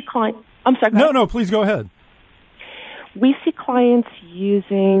 So we see clients... I'm sorry. No, please go ahead. We see clients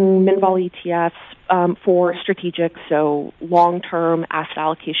using Minvol ETFs for strategic, so long-term asset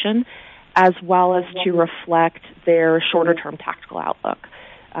allocation, as well as to reflect their shorter-term tactical outlook.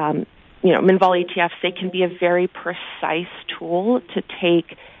 Minvol ETFs, they can be a very precise tool to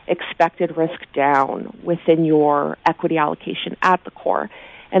take expected risk down within your equity allocation at the core.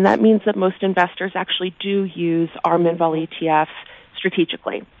 And that means that most investors actually do use our Minvol ETFs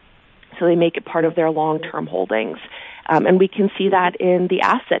strategically. So they make it part of their long-term holdings. And we can see that in the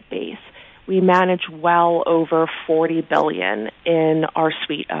asset base. We manage well over $40 billion in our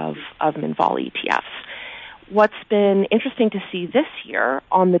suite of Minvol ETFs. What's been interesting to see this year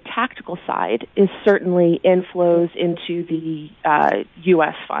on the tactical side is certainly inflows into the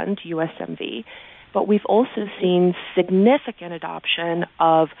U.S. fund, USMV, but we've also seen significant adoption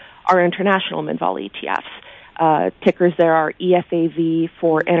of our international Minvol ETFs. Tickers there are EFAV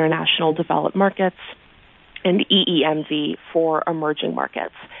for international developed markets and EEMV for emerging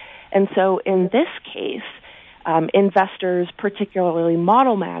markets. And so in this case, investors, particularly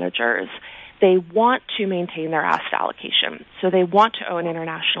model managers, they want to maintain their asset allocation. So they want to own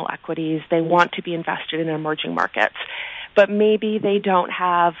international equities. They want to be invested in emerging markets. But maybe they don't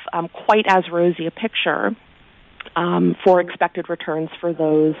have quite as rosy a picture for expected returns for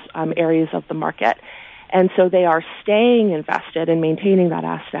those areas of the market. And so they are staying invested and maintaining that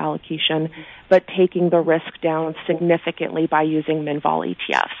asset allocation, but taking the risk down significantly by using Minvol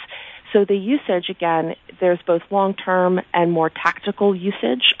ETFs. So the usage, again, there's both long-term and more tactical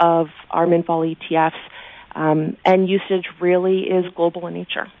usage of our Minvol ETFs, and usage really is global in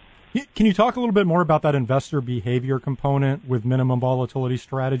nature. Can you talk a little bit more about that investor behavior component with minimum volatility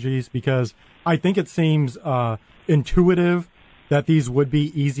strategies? Because I think it seems intuitive that these would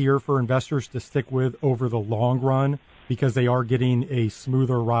be easier for investors to stick with over the long run because they are getting a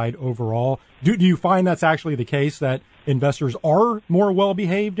smoother ride overall. Do you find that's actually the case, that investors are more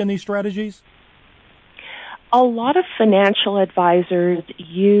well-behaved in these strategies? A lot of financial advisors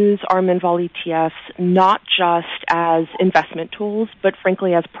use our Minvol ETFs not just as investment tools, but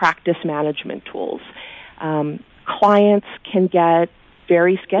frankly as practice management tools. Clients can get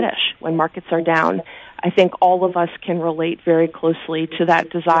very skittish when markets are down. I think all of us can relate very closely to that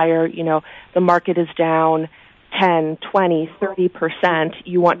desire. The market is down 10, 20, 30%.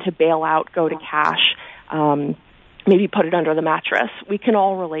 You want to bail out, go to cash, maybe put it under the mattress. We can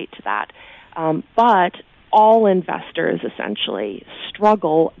all relate to that. But all investors essentially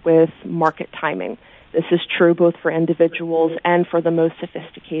struggle with market timing. This is true both for individuals and for the most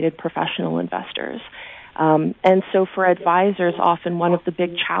sophisticated professional investors. And so for advisors, often one of the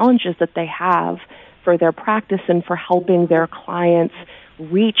big challenges that they have for their practice and for helping their clients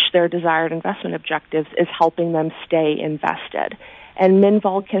reach their desired investment objectives is helping them stay invested. And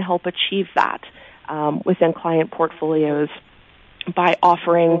Minvol can help achieve that within client portfolios by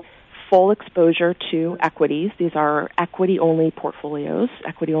offering full exposure to equities. These are equity-only portfolios,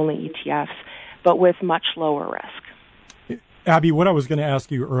 equity-only ETFs, but with much lower risk. Abby, what I was going to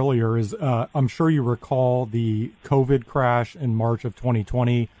ask you earlier is I'm sure you recall the COVID crash in March of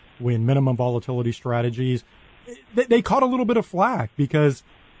 2020 when minimum volatility strategies, they caught a little bit of flack because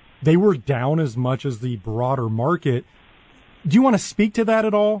they were down as much as the broader market. Do you want to speak to that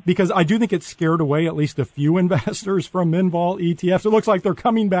at all? Because I do think it scared away at least a few investors from Minvol ETFs. It looks like they're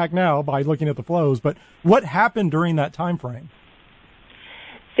coming back now by looking at the flows. But what happened during that time frame?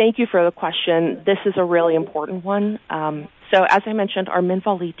 Thank you for the question. This is a really important one. So as I mentioned, our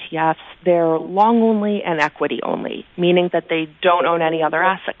Minvol ETFs, they're long only and equity only, meaning that they don't own any other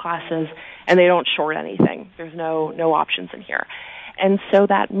asset classes and they don't short anything. There's no options in here. And so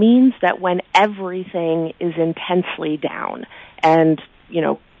that means that when everything is intensely down, and,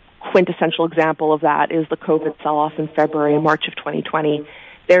 quintessential example of that is the COVID sell-off in February and March of 2020,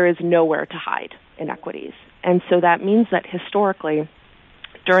 there is nowhere to hide in equities. And so that means that historically,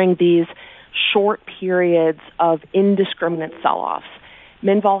 during these short periods of indiscriminate sell-offs,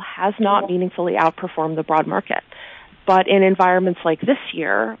 Minvol has not meaningfully outperformed the broad market. But in environments like this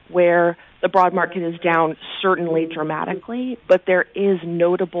year, where the broad market is down certainly dramatically, but there is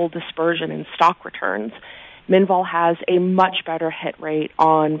notable dispersion in stock returns, Minvol has a much better hit rate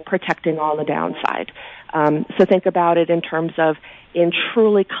on protecting on the downside. So think about it in terms of in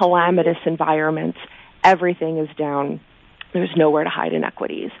truly calamitous environments, everything is down. There's nowhere to hide in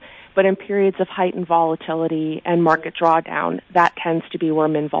equities. But in periods of heightened volatility and market drawdown, that tends to be where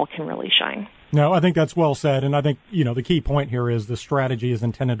Minvol can really shine. No, I think that's well said. And I think, the key point here is the strategy is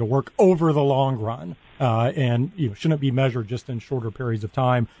intended to work over the long run and shouldn't be measured just in shorter periods of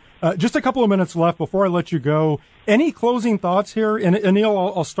time. Just a couple of minutes left before I let you go. Any closing thoughts here? And Anil,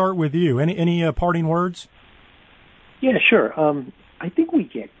 I'll start with you. Any parting words? Yeah, sure. I think we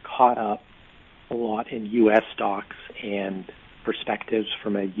get caught up a lot in U.S. stocks and perspectives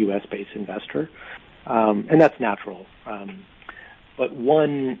from a U.S.-based investor, and that's natural. But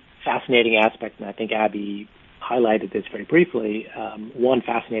one fascinating aspect, and I think Abby highlighted this very briefly, one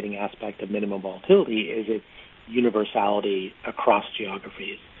fascinating aspect of minimum volatility is its universality across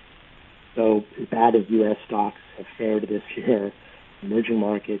geographies. So as bad as U.S. stocks have fared this year, emerging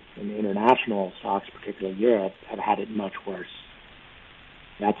markets and international stocks, particularly Europe, have had it much worse.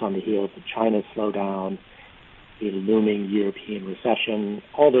 That's on the heels of China's slowdown, the looming European recession.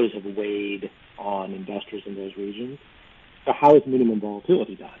 All those have weighed on investors in those regions. So how is minimum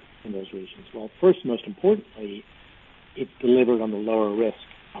volatility done in those regions? Well, first, most importantly, it's delivered on the lower risk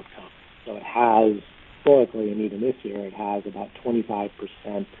outcome. So it has, historically, and even this year, it has about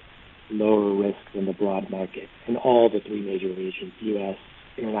 25% lower risk than the broad market in all the three major regions, U.S.,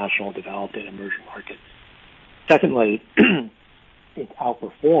 international, developed, and emerging markets. Secondly, it's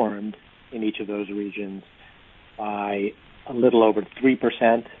outperformed in each of those regions by a little over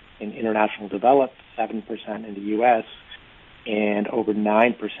 3% in international developed, 7% in the U.S., and over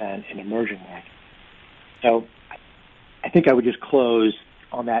 9% in emerging markets. So I think I would just close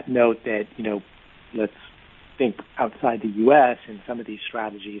on that note that, let's think outside the U.S. and some of these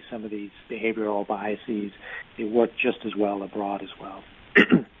strategies, some of these behavioral biases, they work just as well abroad as well.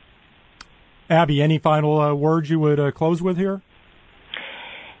 Abby, any final words you would close with here?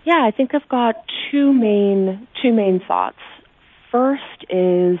 Yeah, I think I've got two main thoughts. First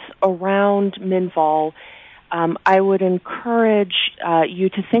is around Minvol. I would encourage you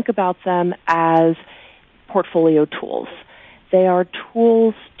to think about them as portfolio tools. They are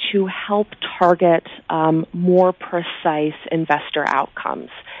tools to help target more precise investor outcomes.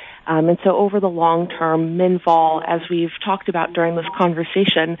 And so over the long term, Minvol, as we've talked about during this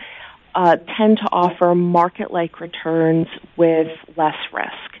conversation, tend to offer market-like returns with less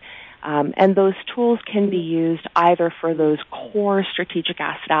risk. And those tools can be used either for those core strategic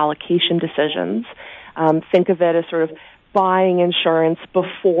asset allocation decisions. Think of it as sort of buying insurance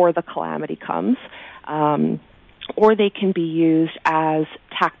before the calamity comes. Or they can be used as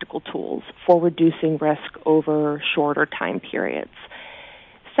tactical tools for reducing risk over shorter time periods.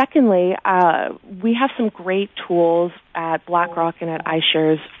 Secondly, we have some great tools at BlackRock and at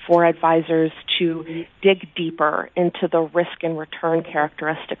iShares for advisors to dig deeper into the risk and return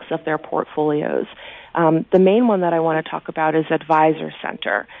characteristics of their portfolios. The main one that I want to talk about is Advisor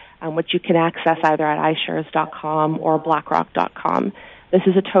Center, which you can access either at iShares.com or BlackRock.com. This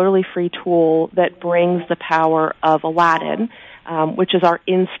is a totally free tool that brings the power of Aladdin, which is our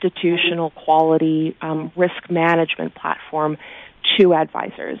institutional quality risk management platform, to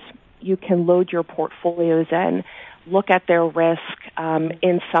advisors. You can load your portfolios in, look at their risk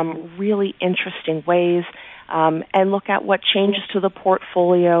in some really interesting ways, and look at what changes to the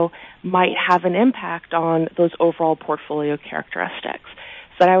portfolio might have an impact on those overall portfolio characteristics.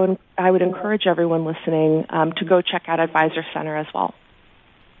 So I would encourage everyone listening to go check out Advisor Center as well.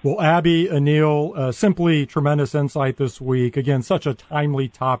 Well, Abby, Anil, simply tremendous insight this week. Again, such a timely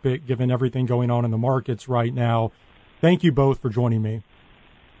topic given everything going on in the markets right now. Thank you both for joining me.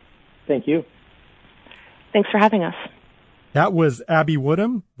 Thank you. Thanks for having us. That was Abby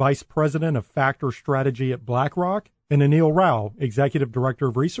Woodham, Vice President of Factor Strategy at BlackRock, and Anil Rao, Executive Director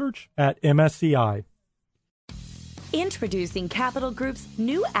of Research at MSCI. Introducing Capital Group's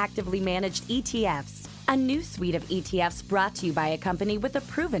new actively managed ETFs. A new suite of ETFs brought to you by a company with a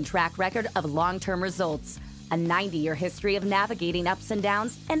proven track record of long-term results. A 90-year history of navigating ups and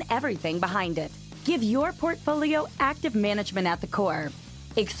downs and everything behind it. Give your portfolio active management at the core.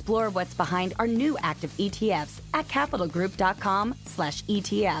 Explore what's behind our new active ETFs at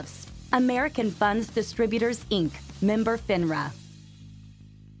capitalgroup.com/ETFs. American Funds Distributors, Inc., member FINRA.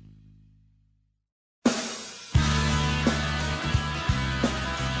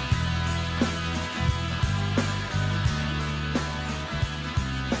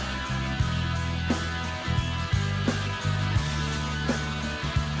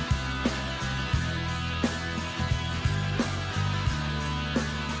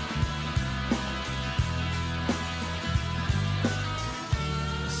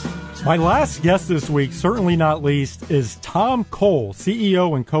 My last guest this week, certainly not least, is Tom Cole,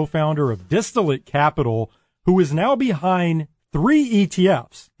 CEO and co-founder of Distillate Capital, who is now behind 3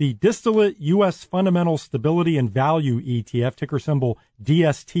 ETFs. The Distillate U.S. Fundamental Stability and Value ETF, ticker symbol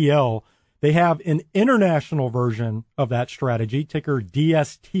DSTL. They have an international version of that strategy, ticker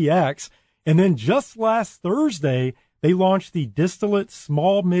DSTX. And then just last Thursday, they launched the Distillate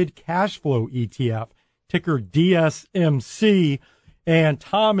Small Mid Cash Flow ETF, ticker DSMC. And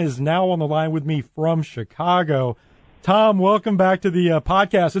Tom is now on the line with me from Chicago. Tom, welcome back to the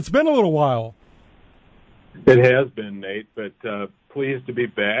podcast. It's been a little while. It has been, Nate, but pleased to be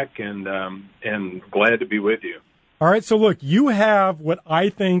back and glad to be with you. All right, so look, you have what I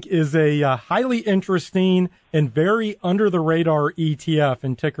think is a highly interesting and very under-the-radar ETF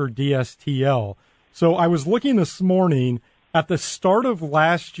in ticker DSTL. So I was looking this morning at the start of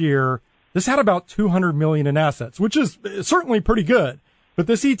last year. This had about $200 million in assets, which is certainly pretty good. But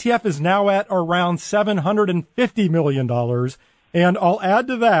this ETF is now at around $750 million. And I'll add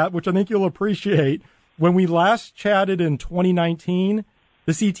to that, which I think you'll appreciate, when we last chatted in 2019,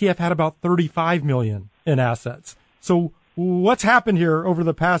 this ETF had about $35 million in assets. So what's happened here over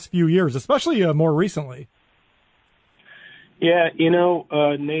the past few years, especially more recently? Yeah,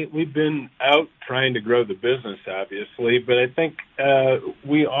 Nate, we've been out trying to grow the business, obviously, but I think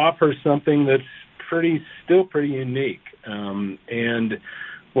we offer something that's still pretty unique. And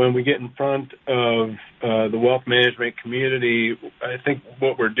when we get in front of the wealth management community, I think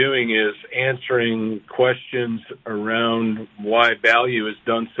what we're doing is answering questions around why value is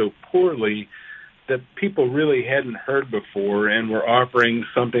done so poorly that people really hadn't heard before, and we're offering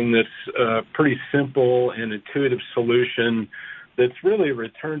something that's a pretty simple and intuitive solution that's really a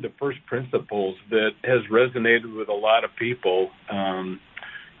return to first principles that has resonated with a lot of people,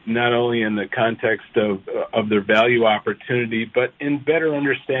 not only in the context of their value opportunity, but in better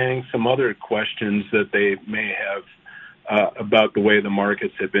understanding some other questions that they may have about the way the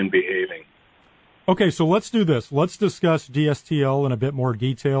markets have been behaving. Okay, so let's do this. Let's discuss DSTL in a bit more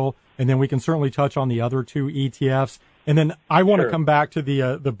detail, and then we can certainly touch on the other 2 ETFs. And then I want to come back to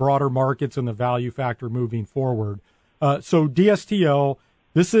the broader markets and the value factor moving forward. So DSTL,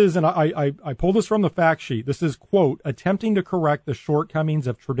 this is, and I pulled this from the fact sheet. This is, quote, attempting to correct the shortcomings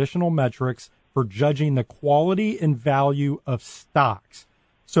of traditional metrics for judging the quality and value of stocks.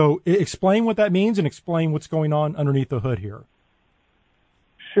 So explain what that means and explain what's going on underneath the hood here.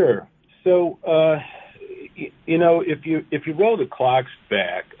 Sure. So, if you roll the clocks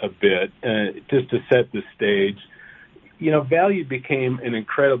back a bit, just to set the stage, value became an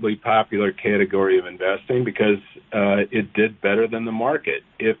incredibly popular category of investing because it did better than the market.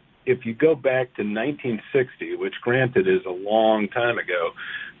 If you go back to 1960, which granted is a long time ago,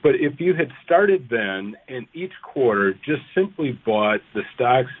 but if you had started then and each quarter just simply bought the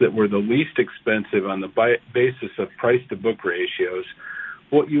stocks that were the least expensive on the basis of price-to-book ratios,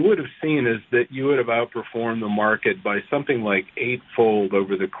 what you would have seen is that you would have outperformed the market by something like 8-fold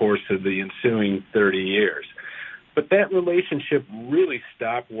over the course of the ensuing 30 years. But that relationship really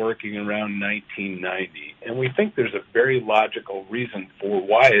stopped working around 1990, and we think there's a very logical reason for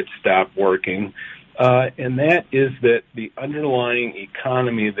why it stopped working, and that is that the underlying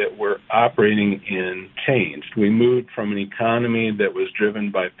economy that we're operating in changed. We moved from an economy that was driven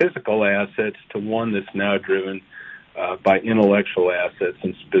by physical assets to one that's now driven by intellectual assets,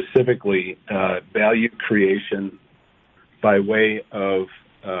 and specifically value creation by way of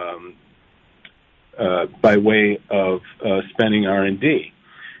spending R&D.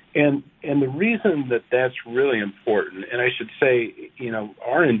 And the reason that that's really important, and I should say,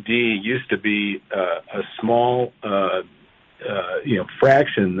 R&D used to be a small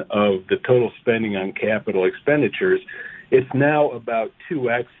fraction of the total spending on capital expenditures. It's now about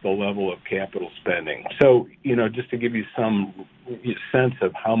 2x the level of capital spending. So, just to give you some sense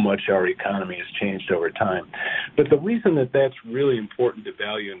of how much our economy has changed over time. But the reason that that's really important to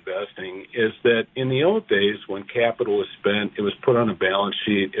value investing is that in the old days, when capital was spent, it was put on a balance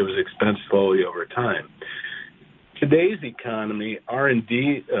sheet, it was expensed slowly over time. today's economy,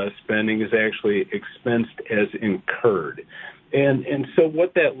 R&D spending is actually expensed as incurred. And so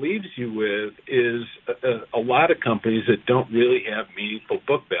what that leaves you with is a lot of companies that don't really have meaningful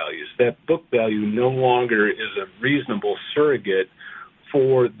book values. That book value no longer is a reasonable surrogate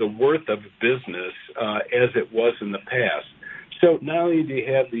for the worth of a business as it was in the past. So not only do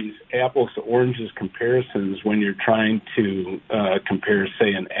you have these apples to oranges comparisons when you're trying to compare,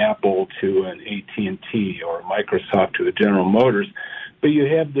 say, an Apple to an AT&T or Microsoft to a General Motors, but you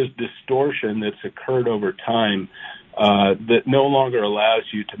have this distortion that's occurred over time that no longer allows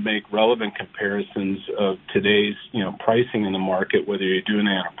you to make relevant comparisons of today's, pricing in the market, whether you're doing it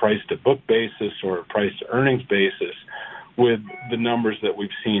on a price-to-book basis or a price-to-earnings basis, with the numbers that we've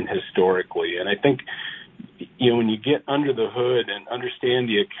seen historically. And I think, when you get under the hood and understand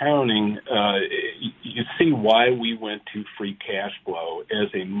the accounting, you see why we went to free cash flow as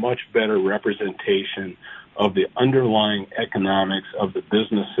a much better representation of the underlying economics of the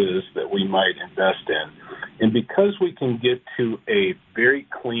businesses that we might invest in. And because we can get to a very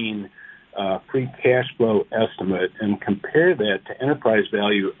clean free cash flow estimate and compare that to enterprise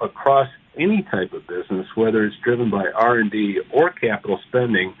value across any type of business, whether it's driven by R&D or capital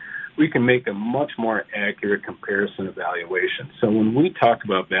spending, we can make a much more accurate comparison of valuation. So when we talk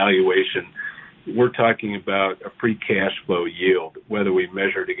about valuation, we're talking about a free cash flow yield, whether we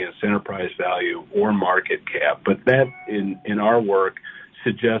measure it against enterprise value or market cap. But that, in our work,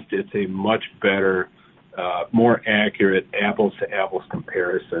 suggests it's a much better, more accurate apples-to-apples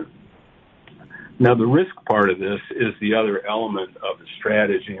comparison. Now, the risk part of this is the other element of the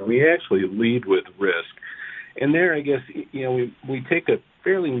strategy, and we actually lead with risk. And there, I guess, we take a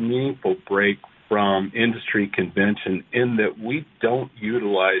fairly meaningful break from industry convention in that we don't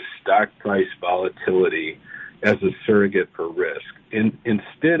utilize stock price volatility as a surrogate for risk.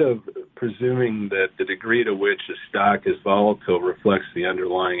 Instead of presuming that the degree to which a stock is volatile reflects the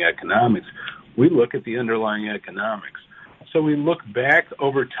underlying economics, we look at the underlying economics. So we look back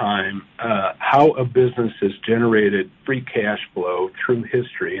over time how a business has generated free cash flow through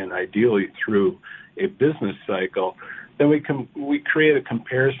history and ideally through a business cycle. Then we create a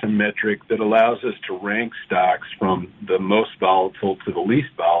comparison metric that allows us to rank stocks from the most volatile to the least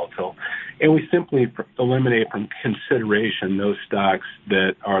volatile, and we simply eliminate from consideration those stocks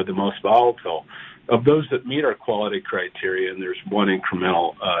that are the most volatile. Of those that meet our quality criteria, and there's one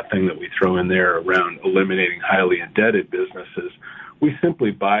incremental thing that we throw in there around eliminating highly indebted businesses, we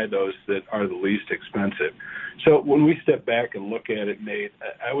simply buy those that are the least expensive. So when we step back and look at it, Nate,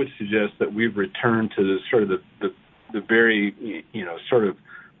 I would suggest that we've returned to the very, sort of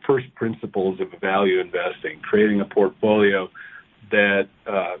first principles of value investing, creating a portfolio that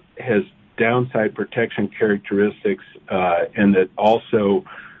has downside protection characteristics and that also,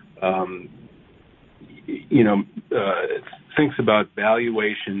 thinks about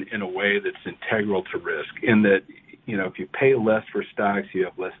valuation in a way that's integral to risk, in that, if you pay less for stocks, you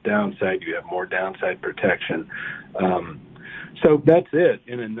have less downside, you have more downside protection. So that's it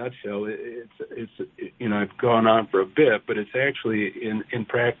in a nutshell. It's I've gone on for a bit, but it's actually in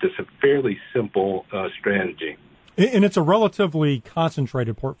practice a fairly simple strategy. And it's a relatively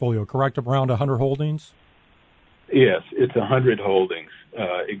concentrated portfolio, correct? Around 100 holdings? Yes, it's 100 holdings,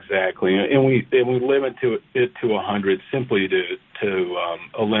 exactly. And we limit it to 100 simply to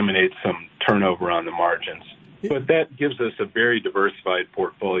eliminate some turnover on the margins. But that gives us a very diversified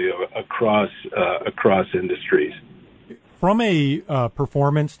portfolio across industries. From a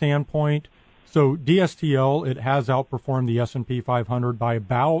performance standpoint, so DSTL, it has outperformed the S&P 500 by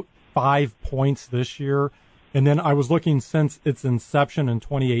about 5 points this year. And then I was looking since its inception in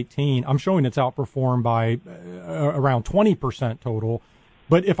 2018, I'm showing it's outperformed by around 20% total.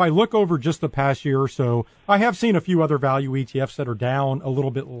 But if I look over just the past year or so, I have seen a few other value ETFs that are down a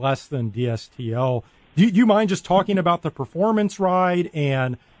little bit less than DSTL. Do you mind just talking about the performance ride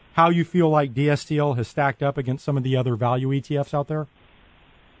and how you feel like DSTL has stacked up against some of the other value ETFs out there?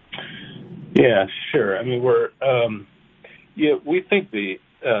 Yeah, sure. I mean, we think the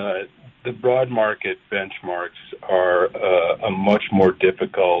broad market benchmarks are a much more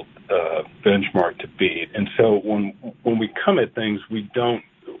difficult benchmark to beat, and so when we come at things,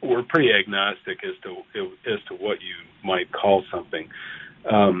 we're pretty agnostic as to what you might call something.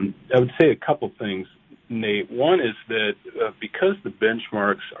 I would say a couple things, Nate. One is that because the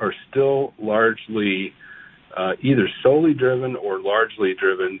benchmarks are still largely either solely driven or largely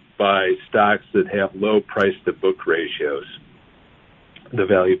driven by stocks that have low price-to-book ratios, the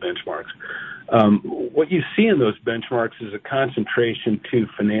value benchmarks. What you see in those benchmarks is a concentration to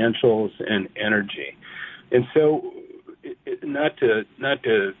financials and energy. And so not to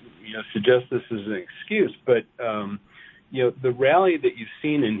suggest this is an excuse, but the rally that you've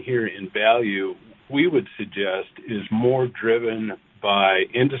seen in here in value, we would suggest is more driven by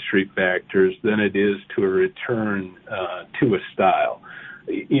industry factors than it is to a return to a style.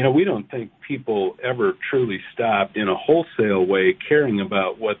 We don't think people ever truly stopped in a wholesale way caring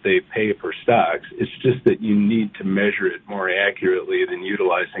about what they pay for stocks. It's just that you need to measure it more accurately than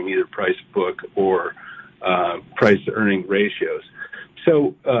utilizing either price book or price to earning ratios.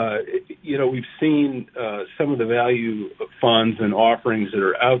 So, we've seen some of the value funds and offerings that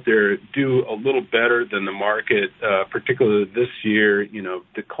are out there do a little better than the market, particularly this year,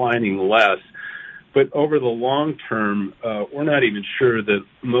 declining less. But over the long term, we're not even sure that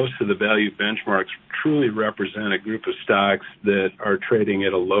most of the value benchmarks truly represent a group of stocks that are trading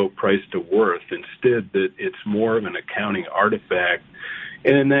at a low price to worth. Instead, that it's more of an accounting artifact.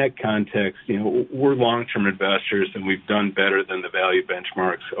 And in that context, we're long-term investors, and we've done better than the value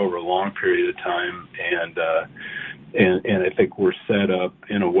benchmarks over a long period of time. And I think we're set up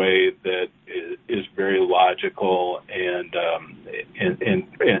in a way that is very logical, and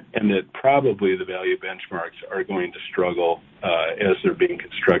that probably the value benchmarks are going to struggle as they're being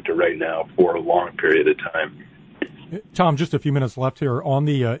constructed right now for a long period of time. Tom, just a few minutes left here. On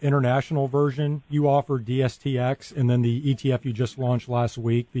the international version, you offered DSTX, and then the ETF you just launched last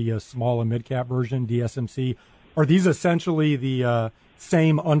week, the small and mid-cap version, DSMC. Are these essentially the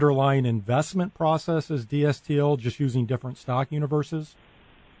same underlying investment process as DSTL, just using different stock universes?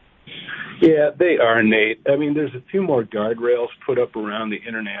 Yeah, they are, Nate. I mean, there's a few more guardrails put up around the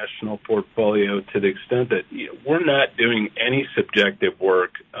international portfolio to the extent that we're not doing any subjective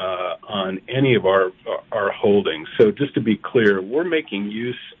work on any of our holdings. So just to be clear, we're making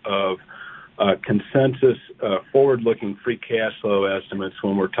use of consensus forward-looking free cash flow estimates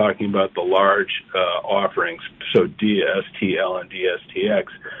when we're talking about the large offerings, so DSTL and DSTX,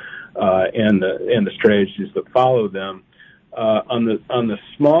 and the strategies that follow them. On the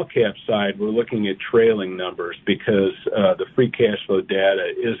small cap side, we're looking at trailing numbers because the free cash flow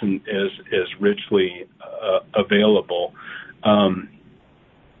data isn't as richly available.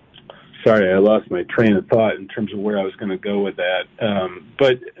 Sorry, I lost my train of thought in terms of where I was going to go with that.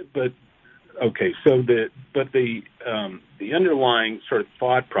 But okay, so the underlying sort of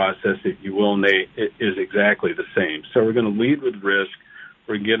thought process, if you will, Nate, is exactly the same. So we're going to lead with risk.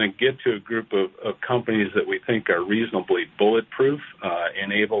 We're going to get to a group of companies that we think are reasonably bulletproof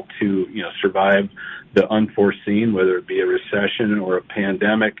and able to, survive the unforeseen, whether it be a recession or a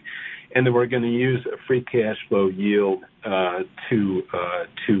pandemic, and then we're going to use a free cash flow yield to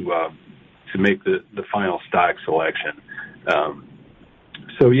make the final stock selection.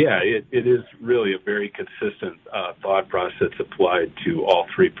 So yeah, it is really a very consistent thought process applied to all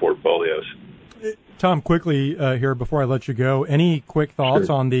three portfolios. Tom, quickly here before I let you go, any quick thoughts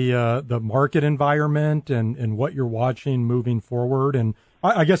on the market environment and what you're watching moving forward? And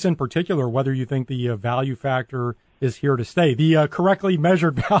I guess in particular, whether you think the value factor is here to stay, the correctly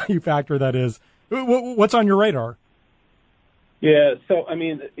measured value factor, that is. What's on your radar? Yeah, so, I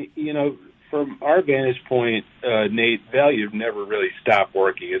mean, from our vantage point, Nate, value never really stopped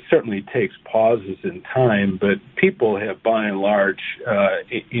working. It certainly takes pauses in time, but people have, by and large,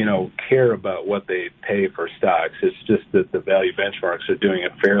 care about what they pay for stocks. It's just that the value benchmarks are doing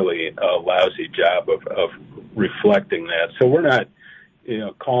a fairly lousy job of reflecting that. So we're not,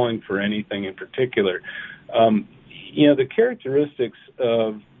 calling for anything in particular. The characteristics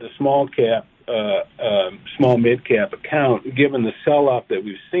of the small mid-cap account, given the sell-off that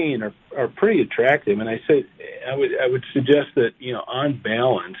we've seen, are pretty attractive. And I would suggest that, on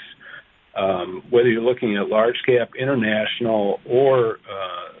balance, whether you're looking at large cap, international, or,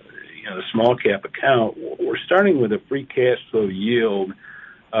 the small cap account, we're starting with a free cash flow yield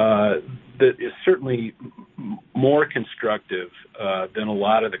that is certainly more constructive than a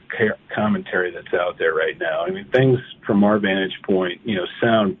lot of the commentary that's out there right now. I mean, things from our vantage point,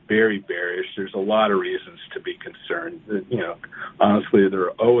 sound very bearish. There's a lot of reasons to be concerned. Honestly, there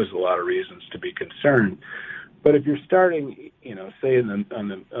are always a lot of reasons to be concerned. But if you're starting, say on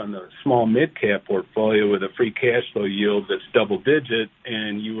the small mid-cap portfolio with a free cash flow yield that's double digit,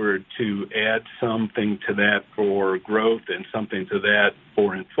 and you were to add something to that for growth and something to that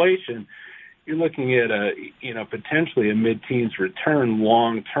for inflation, you're looking at potentially a mid-teens return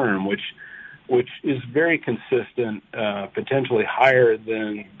long term, which is very consistent, potentially higher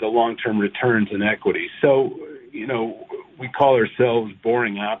than the long-term returns in equity. So, we call ourselves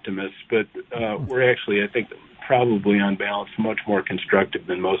boring optimists, but we're actually, I think, probably on balance much more constructive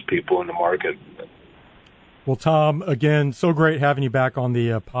than most people in the market. Well, Tom, again, so great having you back on the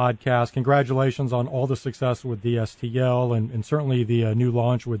podcast. Congratulations on all the success with DSTL and certainly the new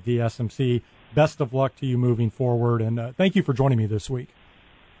launch with DSMC. Best of luck to you moving forward, and thank you for joining me this week.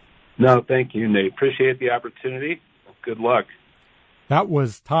 No, thank you, Nate. Appreciate the opportunity. Good luck. That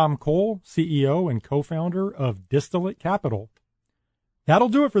was Tom Cole, CEO and co-founder of Distillate Capital. That'll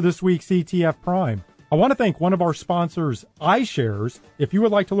do it for this week's ETF Prime. I want to thank one of our sponsors, iShares. If you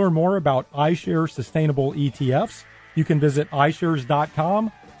would like to learn more about iShares sustainable ETFs, you can visit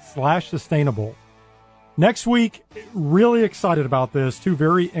iShares.com/sustainable. Next week, really excited about this. Two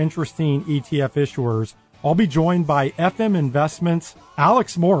very interesting ETF issuers. I'll be joined by FM Investments'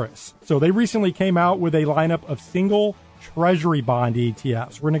 Alex Morris. So they recently came out with a lineup of single treasury bond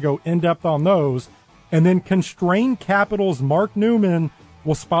ETFs. We're going to go in depth on those. And then Constrained Capital's Mark Newman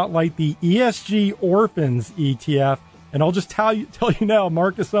will spotlight the ESG Orphans ETF. And I'll just tell you now,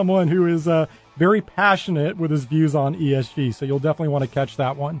 Mark is someone who is very passionate with his views on ESG. So you'll definitely want to catch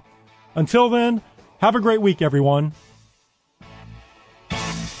that one. Until then, have a great week, everyone.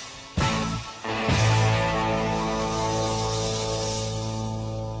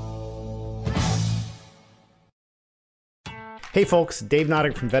 Hey folks, Dave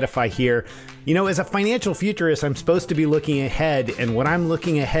Noddick from VettaFi here. You know, as a financial futurist, I'm supposed to be looking ahead, and what I'm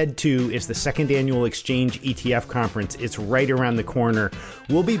looking ahead to is the second annual Exchange ETF Conference. It's right around the corner.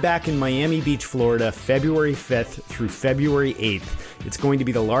 We'll be back in Miami Beach, Florida, February 5th through February 8th. It's going to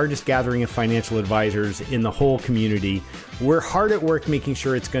be the largest gathering of financial advisors in the whole community. We're hard at work making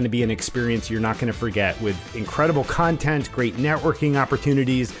sure it's going to be an experience you're not going to forget, with incredible content, great networking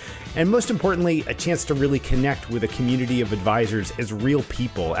opportunities, and most importantly, a chance to really connect with a community of advisors as real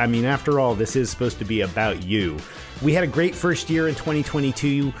people. I mean, after all, this is supposed to be about you. We had a great first year in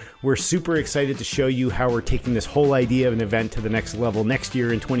 2022. We're super excited to show you how we're taking this whole idea of an event to the next level next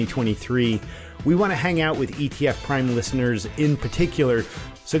year in 2023. We want to hang out with ETF Prime listeners in particular.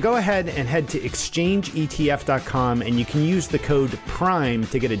 So go ahead and head to exchangeetf.com and you can use the code PRIME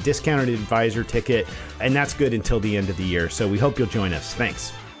to get a discounted advisor ticket. And that's good until the end of the year. So we hope you'll join us.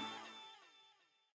 Thanks.